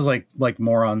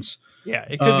morons. Yeah,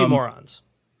 it could be morons.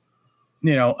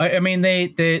 I mean,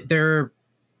 they're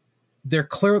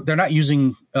clear. They're not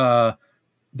using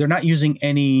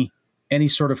any any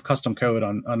sort of custom code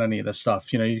on any of this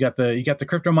stuff. You got the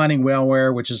crypto mining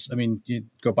whaleware, which is, I mean, you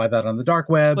go buy that on the dark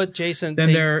web. But Jason,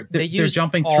 then they're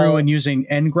jumping through and using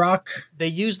ngrok. They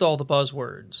used all the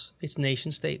buzzwords. It's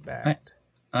nation state backed.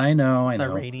 I know. It's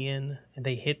Iranian, and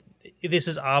they hit. This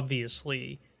is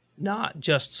obviously not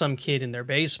just some kid in their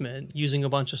basement using a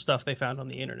bunch of stuff they found on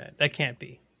the internet. That can't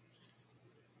be.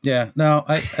 Yeah, no,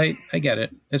 I get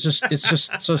it. It's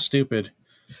just so stupid.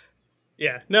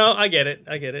 Yeah, no, I get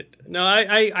it. No,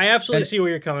 I absolutely see where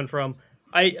you're coming from.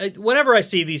 I whenever I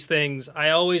see these things, I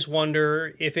always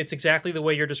wonder if it's exactly the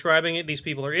way you're describing it. These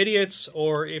people are idiots,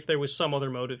 or if there was some other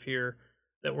motive here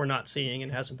that we're not seeing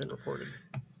and hasn't been reported.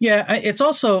 Yeah, it's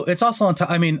also on top.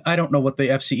 I mean, I don't know what the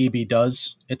FCEB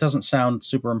does. It doesn't sound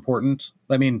super important.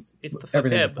 I mean, it's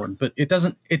everything's important, but it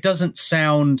doesn't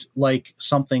sound like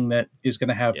something that is going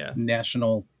to have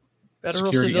national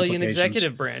federal civilian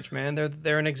executive branch. Man,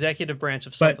 they're an executive branch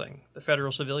of something. The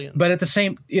federal civilians. But at the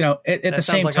same, at the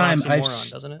same time,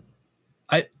 doesn't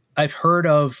it? I've heard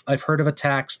of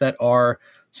attacks that are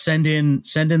send in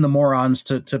the morons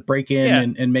to break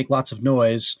in and make lots of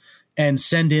noise, and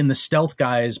send in the stealth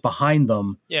guys behind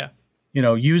them. Yeah.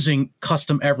 Using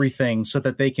custom everything so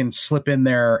that they can slip in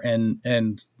there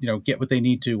and get what they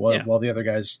need to while the other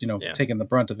guys, taking the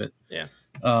brunt of it. Yeah.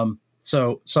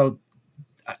 So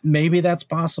maybe that's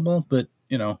possible, but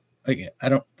I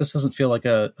don't, this doesn't feel like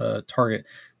a target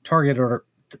or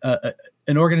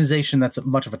an organization that's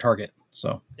much of a target.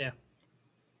 So, yeah.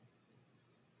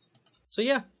 So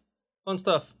yeah, fun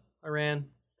stuff. Iran,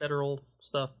 federal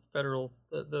stuff, the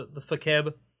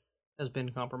FAQEB has been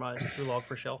compromised through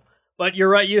Log4Shell. But you're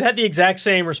right, you had the exact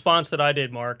same response that I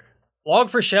did, Mark.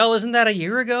 Log4Shell, isn't that a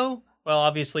year ago? Well,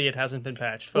 obviously it hasn't been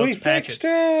patched. Folks, we fixed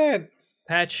it.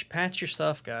 Patch your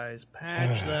stuff, guys.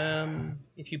 Patch them.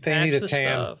 If you patch the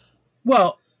stuff.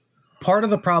 Well, part of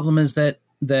the problem is that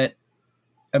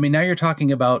I mean, now you're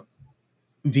talking about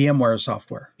VMware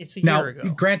software. It's a year ago.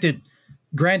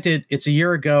 Granted, it's a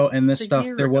year ago, and this stuff,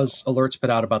 there was alerts put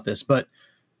out about this, but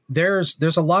there's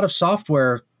a lot of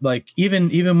software, like even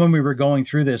when we were going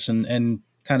through this and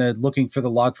kind of looking for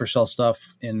the Log4Shell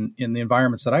stuff in the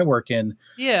environments that I work in.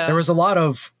 Yeah, there was a lot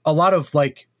of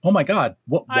like, oh my God,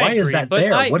 why is that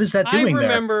there? What is that doing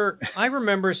there? I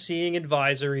remember seeing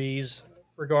advisories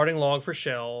regarding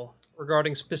Log4Shell,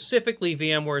 regarding specifically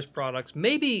VMware's products.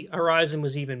 Maybe Horizon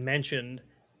was even mentioned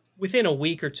within a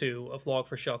week or two of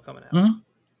Log4Shell coming out. Mm-hmm.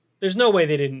 There's no way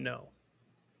they didn't know.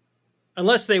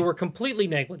 Unless they were completely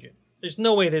negligent. There's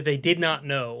no way that they did not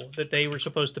know that they were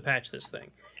supposed to patch this thing.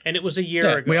 And it was a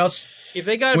year ago. If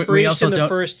they got breached in the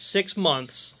first 6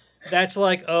 months, that's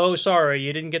like, oh, sorry,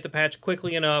 you didn't get the patch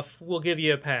quickly enough. We'll give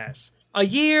you a pass. A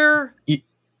year?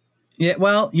 Yeah,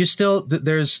 well, you still,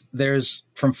 there's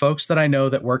from folks that I know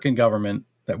that work in government,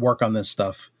 that work on this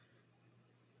stuff,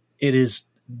 it is,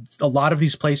 a lot of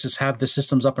these places have the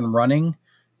systems up and running,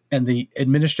 and the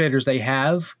administrators they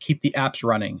have keep the apps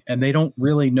running, and they don't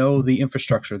really know the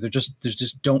infrastructure. They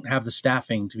just don't have the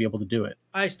staffing to be able to do it.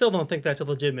 I still don't think that's a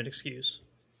legitimate excuse.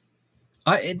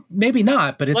 Maybe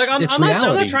not, but it's like I'm reality.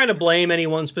 I'm not trying to blame any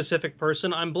one specific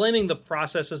person. I'm blaming the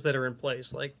processes that are in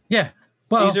place. Like, yeah,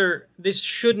 well, this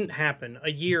shouldn't happen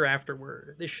a year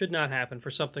afterward. This should not happen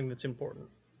for something that's important.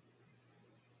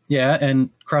 Yeah,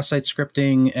 and cross-site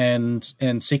scripting and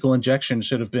SQL injection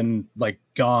should have been like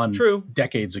gone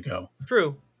decades ago.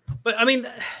 True. But I mean,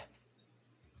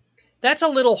 that's a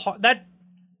little hard.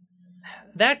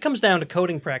 That comes down to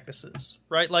coding practices,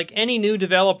 right? Like any new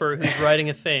developer who's writing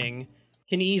a thing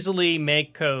can easily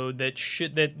make code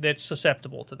that's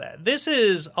susceptible to that. This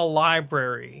is a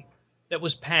library that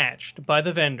was patched by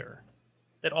the vendor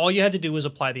that all you had to do was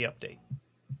apply the update.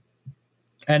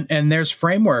 And there's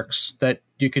frameworks that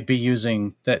you could be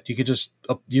using that you could just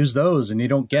use those, and you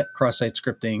don't get cross-site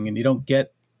scripting, and you don't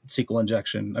get SQL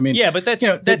injection. I mean, yeah, but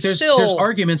there's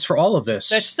arguments for all of this.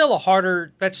 That's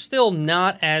still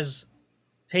not as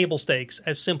table stakes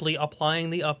as simply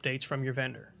applying the updates from your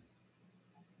vendor.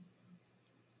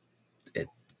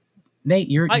 Nate,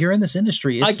 you're in this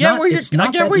industry. I get where you're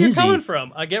coming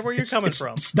from.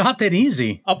 It's not that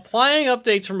easy. Applying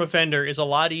updates from a vendor is a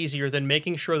lot easier than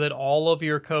making sure that all of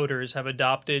your coders have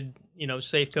adopted,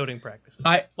 safe coding practices.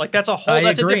 That's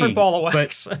a different ball of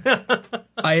wax.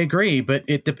 I agree, but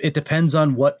it depends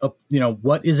on what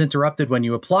is interrupted when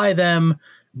you apply them,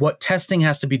 what testing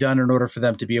has to be done in order for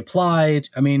them to be applied.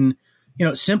 I mean,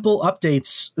 simple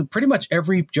updates, pretty much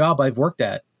every job I've worked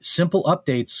at, simple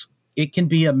updates, it can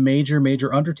be a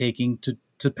major undertaking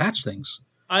to patch things.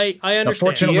 I understand.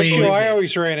 Unfortunately, the issue I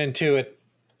always ran into it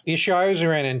The issue I was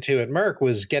ran into at Merck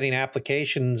was getting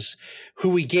applications who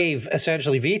we gave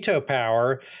essentially veto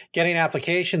power, getting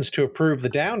applications to approve the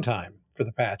downtime for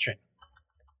the patching.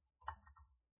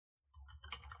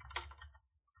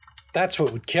 That's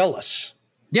what would kill us.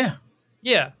 Yeah.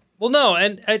 Yeah. Well, no,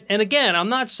 and again, I'm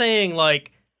not saying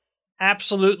like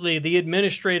absolutely the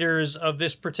administrators of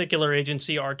this particular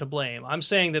agency are to blame. I'm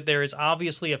saying that there is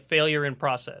obviously a failure in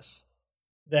process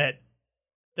that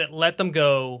let them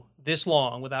go this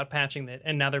long without patching it,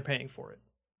 and now they're paying for it.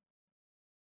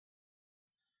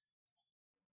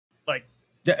 Like,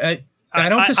 I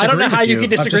don't disagree. I don't know with how you can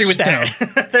disagree with that. You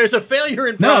know, There's a failure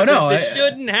in process that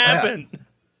shouldn't happen.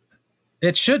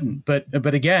 It shouldn't, but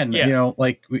again, Yeah. you know,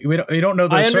 like we don't know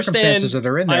the circumstances that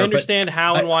are in there. I understand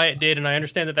how and why it did, and I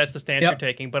understand that that's the stance you're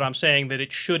taking. But I'm saying that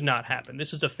it should not happen.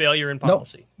 This is a failure in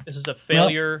policy. This is a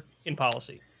failure in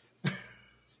policy.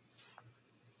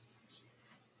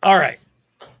 All right.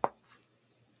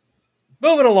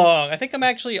 Moving along. I think I'm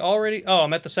actually already... Oh,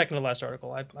 I'm at the second to last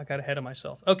article. I got ahead of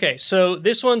myself. Okay, so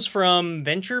this one's from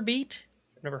VentureBeat.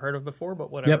 I've never heard of before, but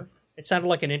whatever. Yep. It sounded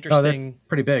like an interesting...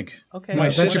 pretty big. Okay. My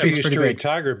Venture sister Beat's used pretty to read big.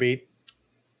 Tiger Beat.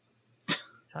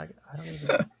 Tiger, I don't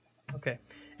even... Okay.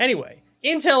 Anyway,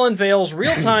 Intel unveils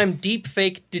real-time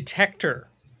deepfake detector.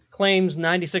 Claims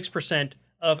 96%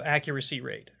 of accuracy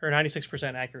rate, or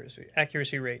 96%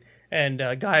 accuracy rate. And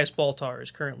Gaius Baltar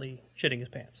is currently shitting his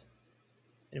pants.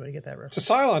 Anybody get that reference? It's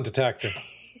a Cylon detector.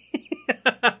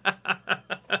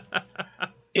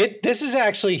 This is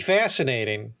actually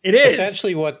fascinating. It is.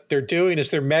 Essentially what they're doing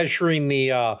is they're measuring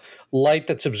the light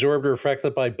that's absorbed or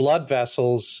reflected by blood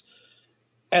vessels,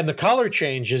 and the color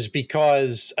changes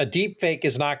because a deep fake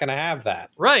is not going to have that.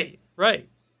 Right.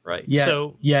 Yet,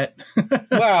 So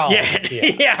Well,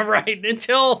 yeah, right.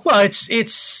 Until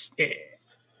it's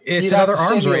another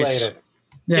arms race.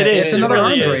 Yeah, it is. It's another It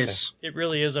really arms is. race. It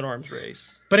really is an arms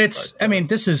race. But I mean,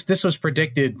 this was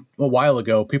predicted a while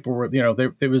ago. People were,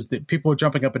 people were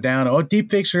jumping up and down. Oh,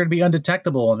 deepfakes are going to be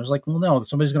undetectable, and it was like, well, no,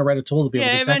 somebody's going to write a tool to be able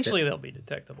to detect eventually it. they'll be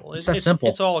detectable. It's that simple.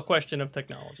 It's all a question of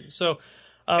technology. So,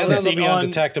 and let's then see, they'll be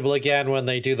undetectable again when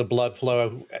they do the blood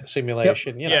flow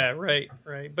simulation. Yep. You know. Yeah,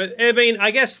 right. But I mean,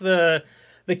 I guess the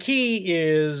key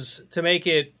is to make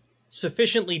it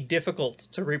sufficiently difficult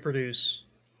to reproduce,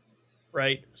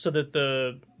 right? So that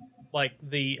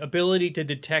the ability to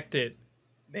detect it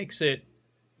makes it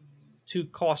too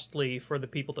costly for the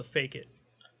people to fake it,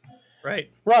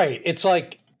 right? Right. It's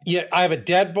like, I have a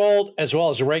deadbolt as well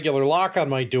as a regular lock on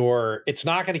my door. It's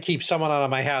not going to keep someone out of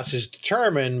my house is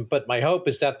determined, but my hope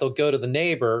is that they'll go to the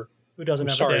neighbor who doesn't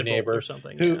have a deadbolt or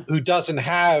something, who doesn't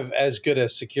have as good a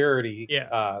security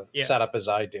setup as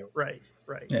I do. Right.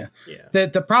 Yeah.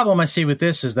 The problem I see with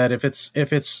this is that if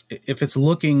it's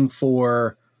looking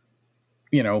for,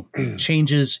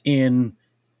 changes in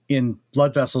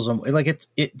blood vessels, and like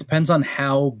it depends on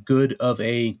how good of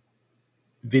a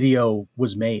video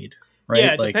was made, right?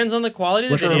 Yeah, it depends on the quality of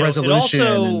the what's video. the resolution? It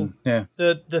also, and,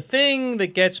 the thing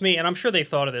that gets me, and I'm sure they've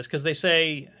thought of this because they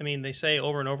say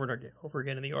over and over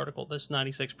again in the article, this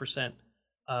 96%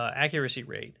 accuracy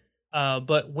rate.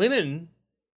 But women,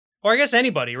 or I guess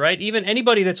anybody, right? Even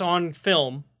anybody that's on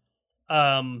film,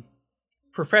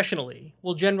 professionally,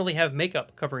 will generally have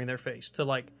makeup covering their face to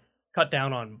like cut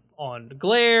down on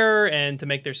glare and to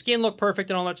make their skin look perfect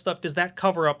and all that stuff. Does that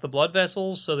cover up the blood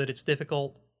vessels so that it's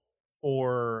difficult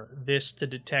for this to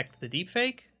detect the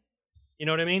deepfake? You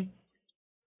know what I mean?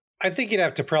 I think you'd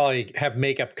have to probably have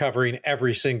makeup covering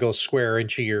every single square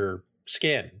inch of your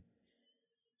skin.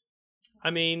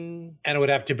 I mean... And it would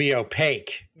have to be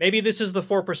opaque. Maybe this is the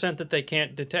 4% that they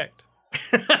can't detect.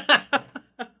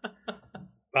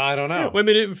 I don't know.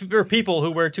 Women or people who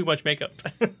wear too much makeup.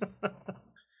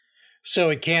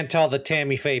 So it can't tell that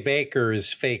Tammy Faye Baker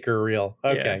is fake or real.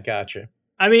 Okay, Yeah. Gotcha.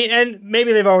 I mean, and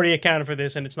maybe they've already accounted for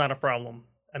this and it's not a problem.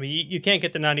 I mean, you can't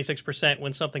get to 96%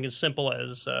 when something as simple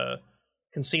as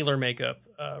concealer makeup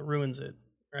ruins it,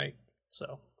 right?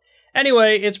 So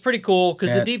anyway, it's pretty cool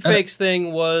because the deepfakes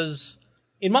thing was,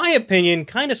 in my opinion,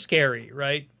 kind of scary,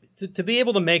 right? To be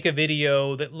able to make a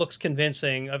video that looks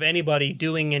convincing of anybody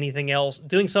doing anything else,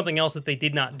 doing something else that they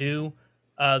did not do,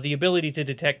 the ability to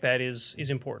detect that is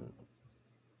important.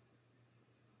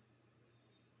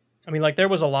 I mean, like there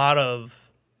was a lot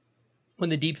of, when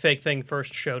the deepfake thing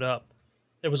first showed up,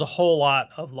 there was a whole lot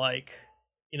of like,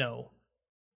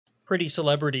 pretty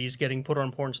celebrities getting put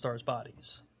on porn stars'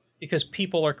 bodies because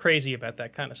people are crazy about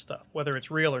that kind of stuff, whether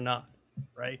it's real or not,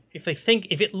 right? If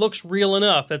it looks real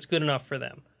enough, that's good enough for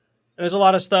them. And there's a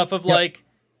lot of stuff of like,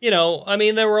 I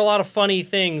mean, there were a lot of funny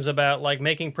things about like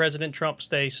making President Trump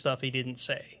say stuff he didn't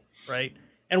say, right?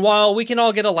 And while we can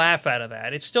all get a laugh out of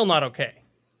that, it's still not okay.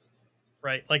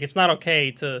 right? Like, it's not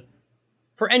okay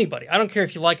for anybody. I don't care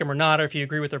if you like them or not, or if you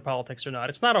agree with their politics or not.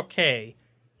 It's not okay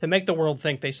to make the world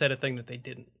think they said a thing that they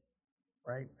didn't,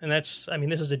 right? And this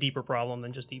is a deeper problem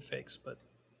than just deepfakes, but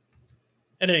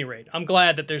at any rate, I'm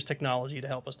glad that there's technology to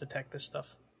help us detect this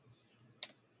stuff.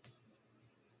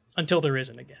 Until there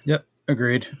isn't again. Yep,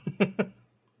 agreed.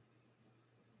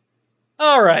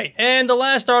 All right, and the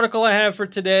last article I have for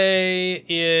today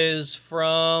is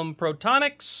from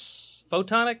Phoronix.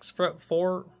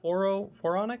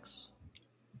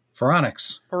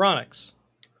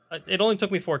 It only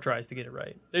took me 4 tries to get it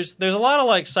right. There's a lot of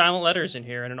like silent letters in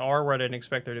here and an R where I didn't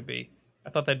expect there to be. I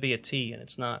thought that'd be a T, and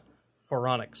it's not.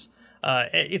 Phoronix.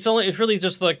 It's really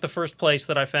just like the first place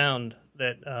that I found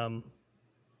that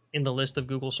in the list of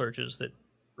Google searches that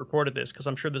reported this, because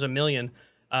I'm sure there's a million.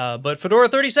 But Fedora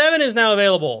 37 is now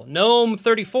available. GNOME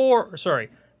 43. A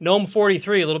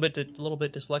little bit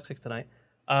dyslexic tonight.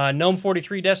 GNOME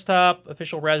 43 desktop,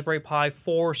 official Raspberry Pi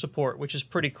 4 support, which is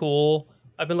pretty cool.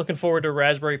 I've been looking forward to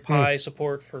Raspberry Pi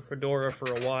support for Fedora for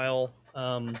a while.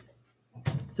 To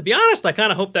be honest, I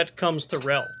kind of hope that comes to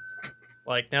RHEL.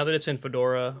 Like, now that it's in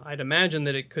Fedora, I'd imagine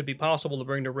that it could be possible to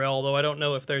bring to RHEL, though I don't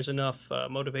know if there's enough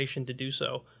motivation to do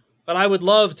so. But I would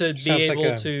love to be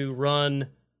able to run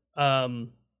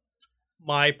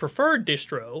my preferred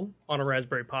distro on a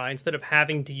Raspberry Pi instead of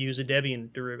having to use a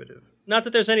Debian derivative. Not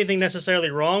that there's anything necessarily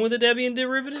wrong with a Debian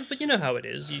derivative, but you know how it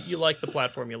is. You like the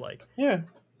platform you like. Yeah.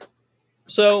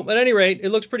 So, at any rate, it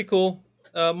looks pretty cool.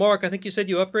 Mark, I think you said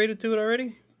you upgraded to it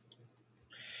already?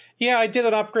 Yeah, I did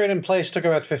an upgrade in place. Took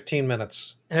about 15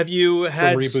 minutes. Have you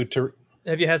had reboot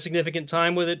have you had significant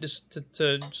time with it just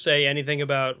to say anything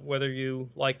about whether you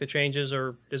like the changes,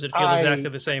 or does it feel exactly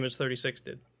the same as 36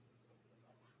 did?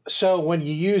 So when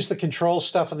you use the control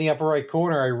stuff in the upper right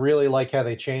corner, I really like how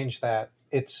they changed that.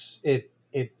 It's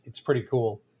pretty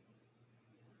cool.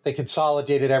 They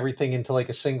consolidated everything into like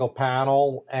a single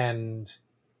panel, and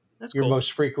That's your cool.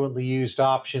 most frequently used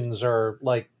options are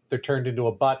like they're turned into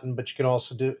a button, but you can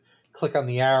also click on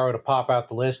the arrow to pop out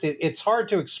the list. It's hard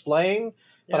to explain,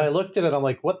 but I looked at it. I'm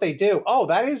like, what they do? Oh,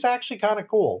 that is actually kind of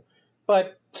cool.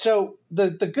 But so the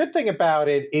good thing about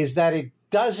it is that it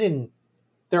doesn't.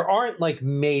 There aren't like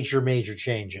major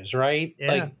changes, right?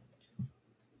 Yeah. Like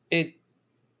it.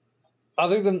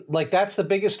 Other than like that's the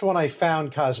biggest one I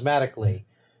found cosmetically.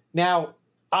 Now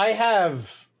I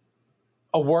have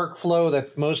a workflow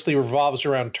that mostly revolves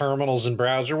around terminals and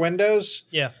browser windows.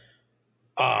 Yeah.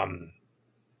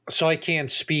 So I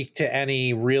can't speak to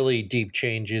any really deep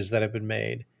changes that have been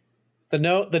made. The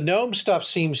GNOME stuff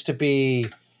seems to be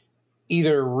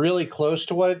either really close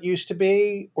to what it used to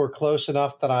be or close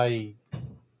enough that I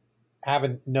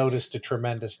haven't noticed a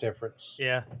tremendous difference.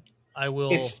 Yeah. I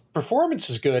will. Its performance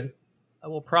is good. I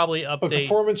will probably update. But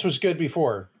performance was good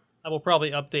before. I will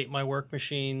probably update my work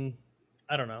machine.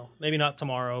 I don't know. Maybe not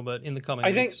tomorrow, but in the coming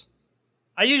weeks.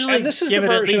 I usually give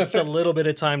it at least a little bit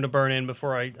of time to burn in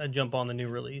before I jump on the new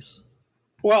release.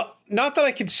 Well, not that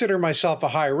I consider myself a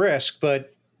high risk,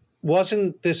 but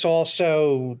wasn't this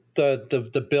also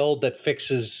the build that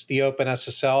fixes the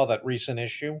OpenSSL, that recent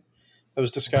issue that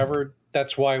was discovered?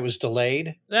 That's why it was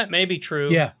delayed? That may be true.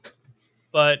 Yeah.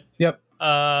 But yep.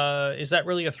 Is that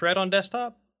really a threat on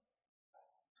desktop?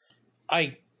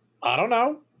 I don't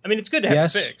know. I mean, it's good to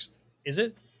have it fixed. Is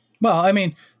it? Well, I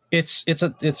mean, it's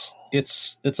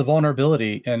a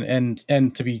vulnerability,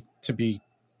 and to be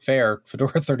fair,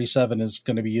 Fedora 37 is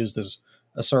going to be used as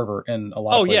a server in a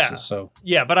lot of places. Yeah. So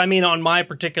yeah, but I mean, on my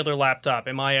particular laptop,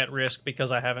 am I at risk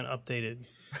because I haven't updated?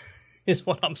 Is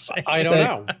what I'm saying. I don't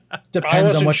know.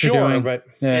 Depends on what you're doing. But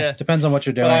depends on what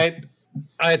you're doing. But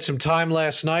I had some time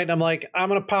last night, and I'm like, I'm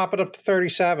going to pop it up to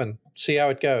 37, see how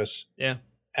it goes. Yeah.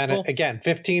 And again,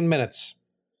 15 minutes.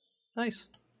 Nice.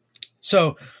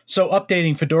 So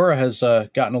updating Fedora has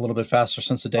gotten a little bit faster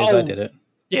since the days I did it.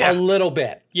 Yeah, a little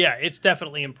bit. Yeah, it's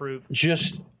definitely improved.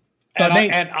 Just but I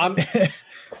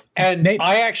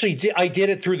did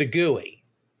it through the GUI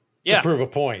to prove a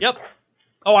point. Yep.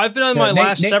 Oh, I've been on my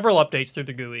last several updates through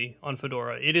the GUI on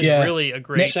Fedora. It is really a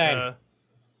great.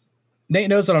 Nate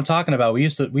knows what I'm talking about. We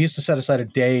used to set aside a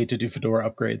day to do Fedora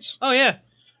upgrades. Oh yeah.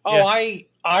 Oh, yeah.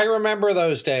 I remember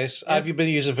those days. Yeah. I've been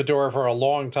using Fedora for a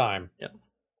long time. Yeah.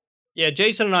 Yeah,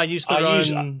 Jason and I used to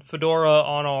run Fedora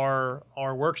on our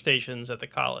workstations at the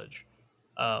college.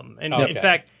 In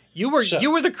fact, you were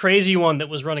the crazy one that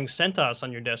was running CentOS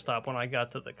on your desktop when I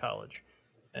got to the college.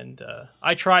 And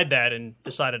I tried that and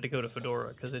decided to go to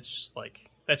Fedora because it's just like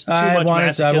that's too much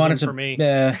masochism for me.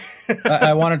 Yeah,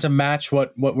 I wanted to match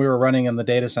what we were running in the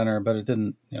data center, but it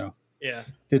didn't.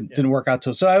 Didn't work out.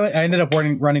 So I ended up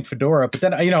running Fedora. But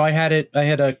then I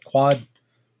had a quad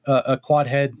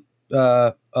head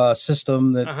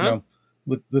system that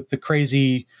with the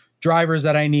crazy drivers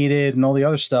that I needed and all the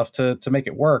other stuff to make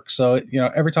it work. So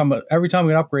every time we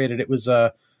upgraded, it was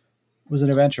an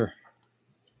adventure.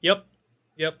 Yep.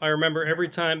 I remember every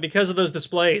time, because of those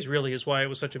displays, really is why it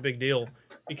was such a big deal,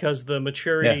 because the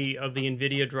maturity of the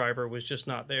NVIDIA driver was just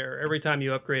not there. Every time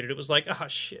you upgraded, it was like, oh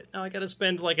shit, now I got to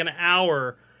spend like an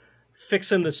hour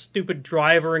fixing the stupid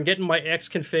driver and getting my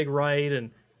Xconfig right. And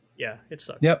yeah, it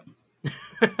sucked. Yep.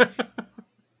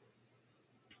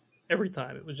 Every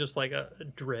time it was just like a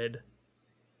dread.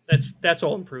 That's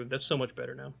all improved. That's so much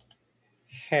better now.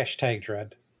 Hashtag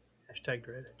dread. Hashtag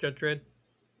dread. Judge dread.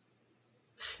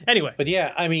 Anyway. But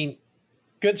yeah, I mean,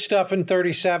 good stuff in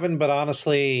 37, but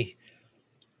honestly,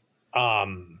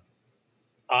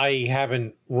 I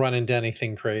haven't run into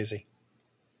anything crazy.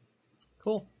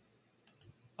 Cool.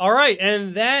 All right,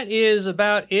 and that is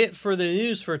about it for the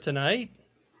news for tonight.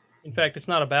 In fact, it's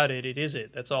not about it. It is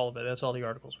it. That's all of it. That's all the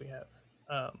articles we have.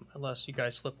 Unless you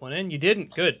guys slip one in. You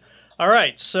didn't. Good. All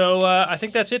right, so I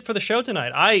think that's it for the show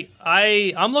tonight.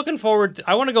 I'm looking forward.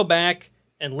 I want to go back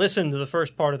and listen to the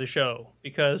first part of the show,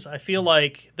 because I feel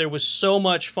like there was so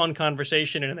much fun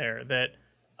conversation in there that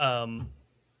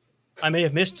I may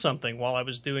have missed something while I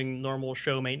was doing normal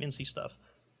show maintenance-y stuff.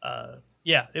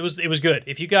 Yeah, it was good.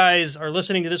 If you guys are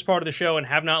listening to this part of the show and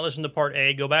have not listened to part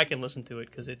A, go back and listen to it,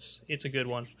 because it's a good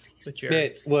one with Jerry.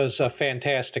 It was a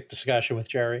fantastic discussion with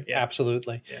Jerry. Yeah.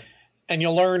 Absolutely. Yeah. And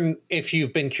you'll learn, if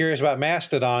you've been curious about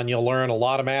Mastodon, you'll learn a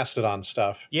lot of Mastodon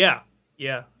stuff. Yeah.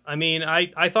 I mean,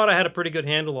 I thought I had a pretty good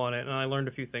handle on it, and I learned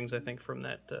a few things, I think, from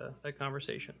that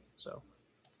conversation. So,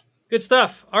 good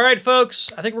stuff. All right,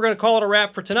 folks, I think we're going to call it a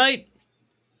wrap for tonight.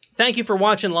 Thank you for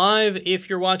watching live. If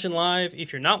you're watching live,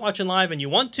 if you're not watching live and you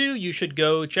want to, you should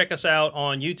go check us out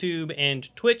on YouTube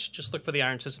and Twitch. Just look for the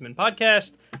Iron Sysadmin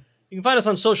Podcast. You can find us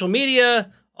on social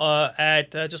media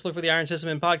just look for the Iron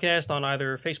Sysadmin Podcast on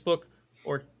either Facebook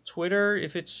or Twitter,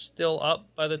 if it's still up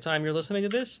by the time you're listening to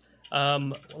this.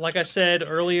 Like I said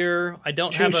earlier, I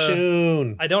don't have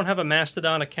a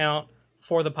Mastodon account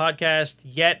for the podcast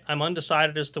yet. I'm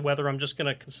undecided as to whether I'm just going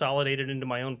to consolidate it into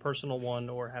my own personal one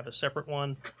or have a separate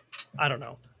one. I don't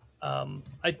know.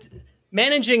 I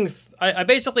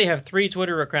basically have 3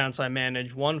 Twitter accounts I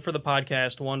manage, one for the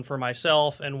podcast, one for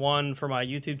myself, and one for my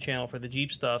YouTube channel for the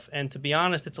Jeep stuff. And to be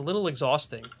honest, it's a little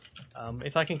exhausting.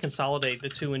 If I can consolidate the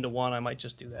 2 into one, I might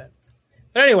just do that.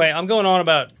 But anyway, I'm going on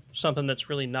about something that's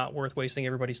really not worth wasting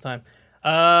everybody's time.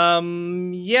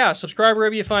 Yeah, subscribe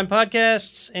wherever you find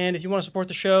podcasts, and if you want to support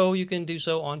the show, you can do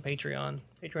so on Patreon.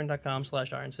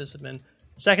 Patreon.com/IronSysAdmin.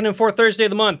 Second and fourth Thursday of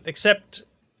the month, except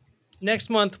next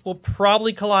month will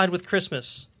probably collide with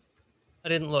Christmas. I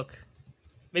didn't look.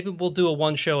 Maybe we'll do a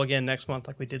one show again next month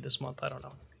like we did this month. I don't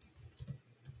know.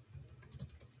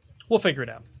 We'll figure it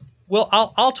out. Well,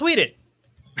 I'll tweet it.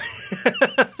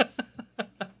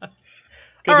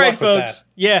 All right, folks.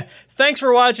 Yeah. Thanks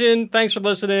for watching. Thanks for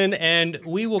listening. And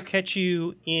we will catch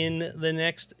you in the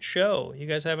next show. You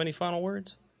guys have any final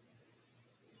words?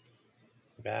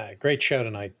 Great show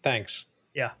tonight. Thanks.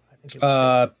 Yeah. I think it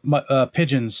was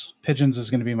pigeons. Pigeons is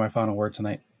going to be my final word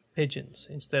tonight. Pigeons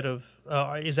instead of...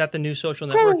 is that the new social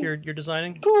network you're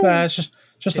designing? It's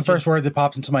just the first word that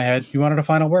pops into my head. You wanted a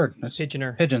final word.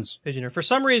 Pigeoner. Pigeons. Pigeoner. For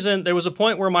some reason, there was a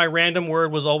point where my random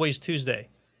word was always Tuesday,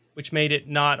 which made it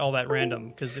not all that random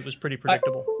because it was pretty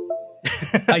predictable.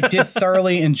 I did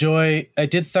thoroughly enjoy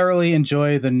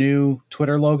the new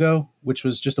Twitter logo, which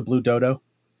was just a blue dodo.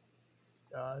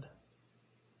 God.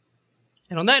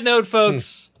 And on that note,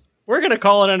 folks, we're going to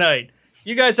call it a night.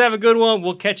 You guys have a good one.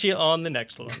 We'll catch you on the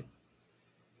next one.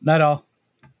 Night all.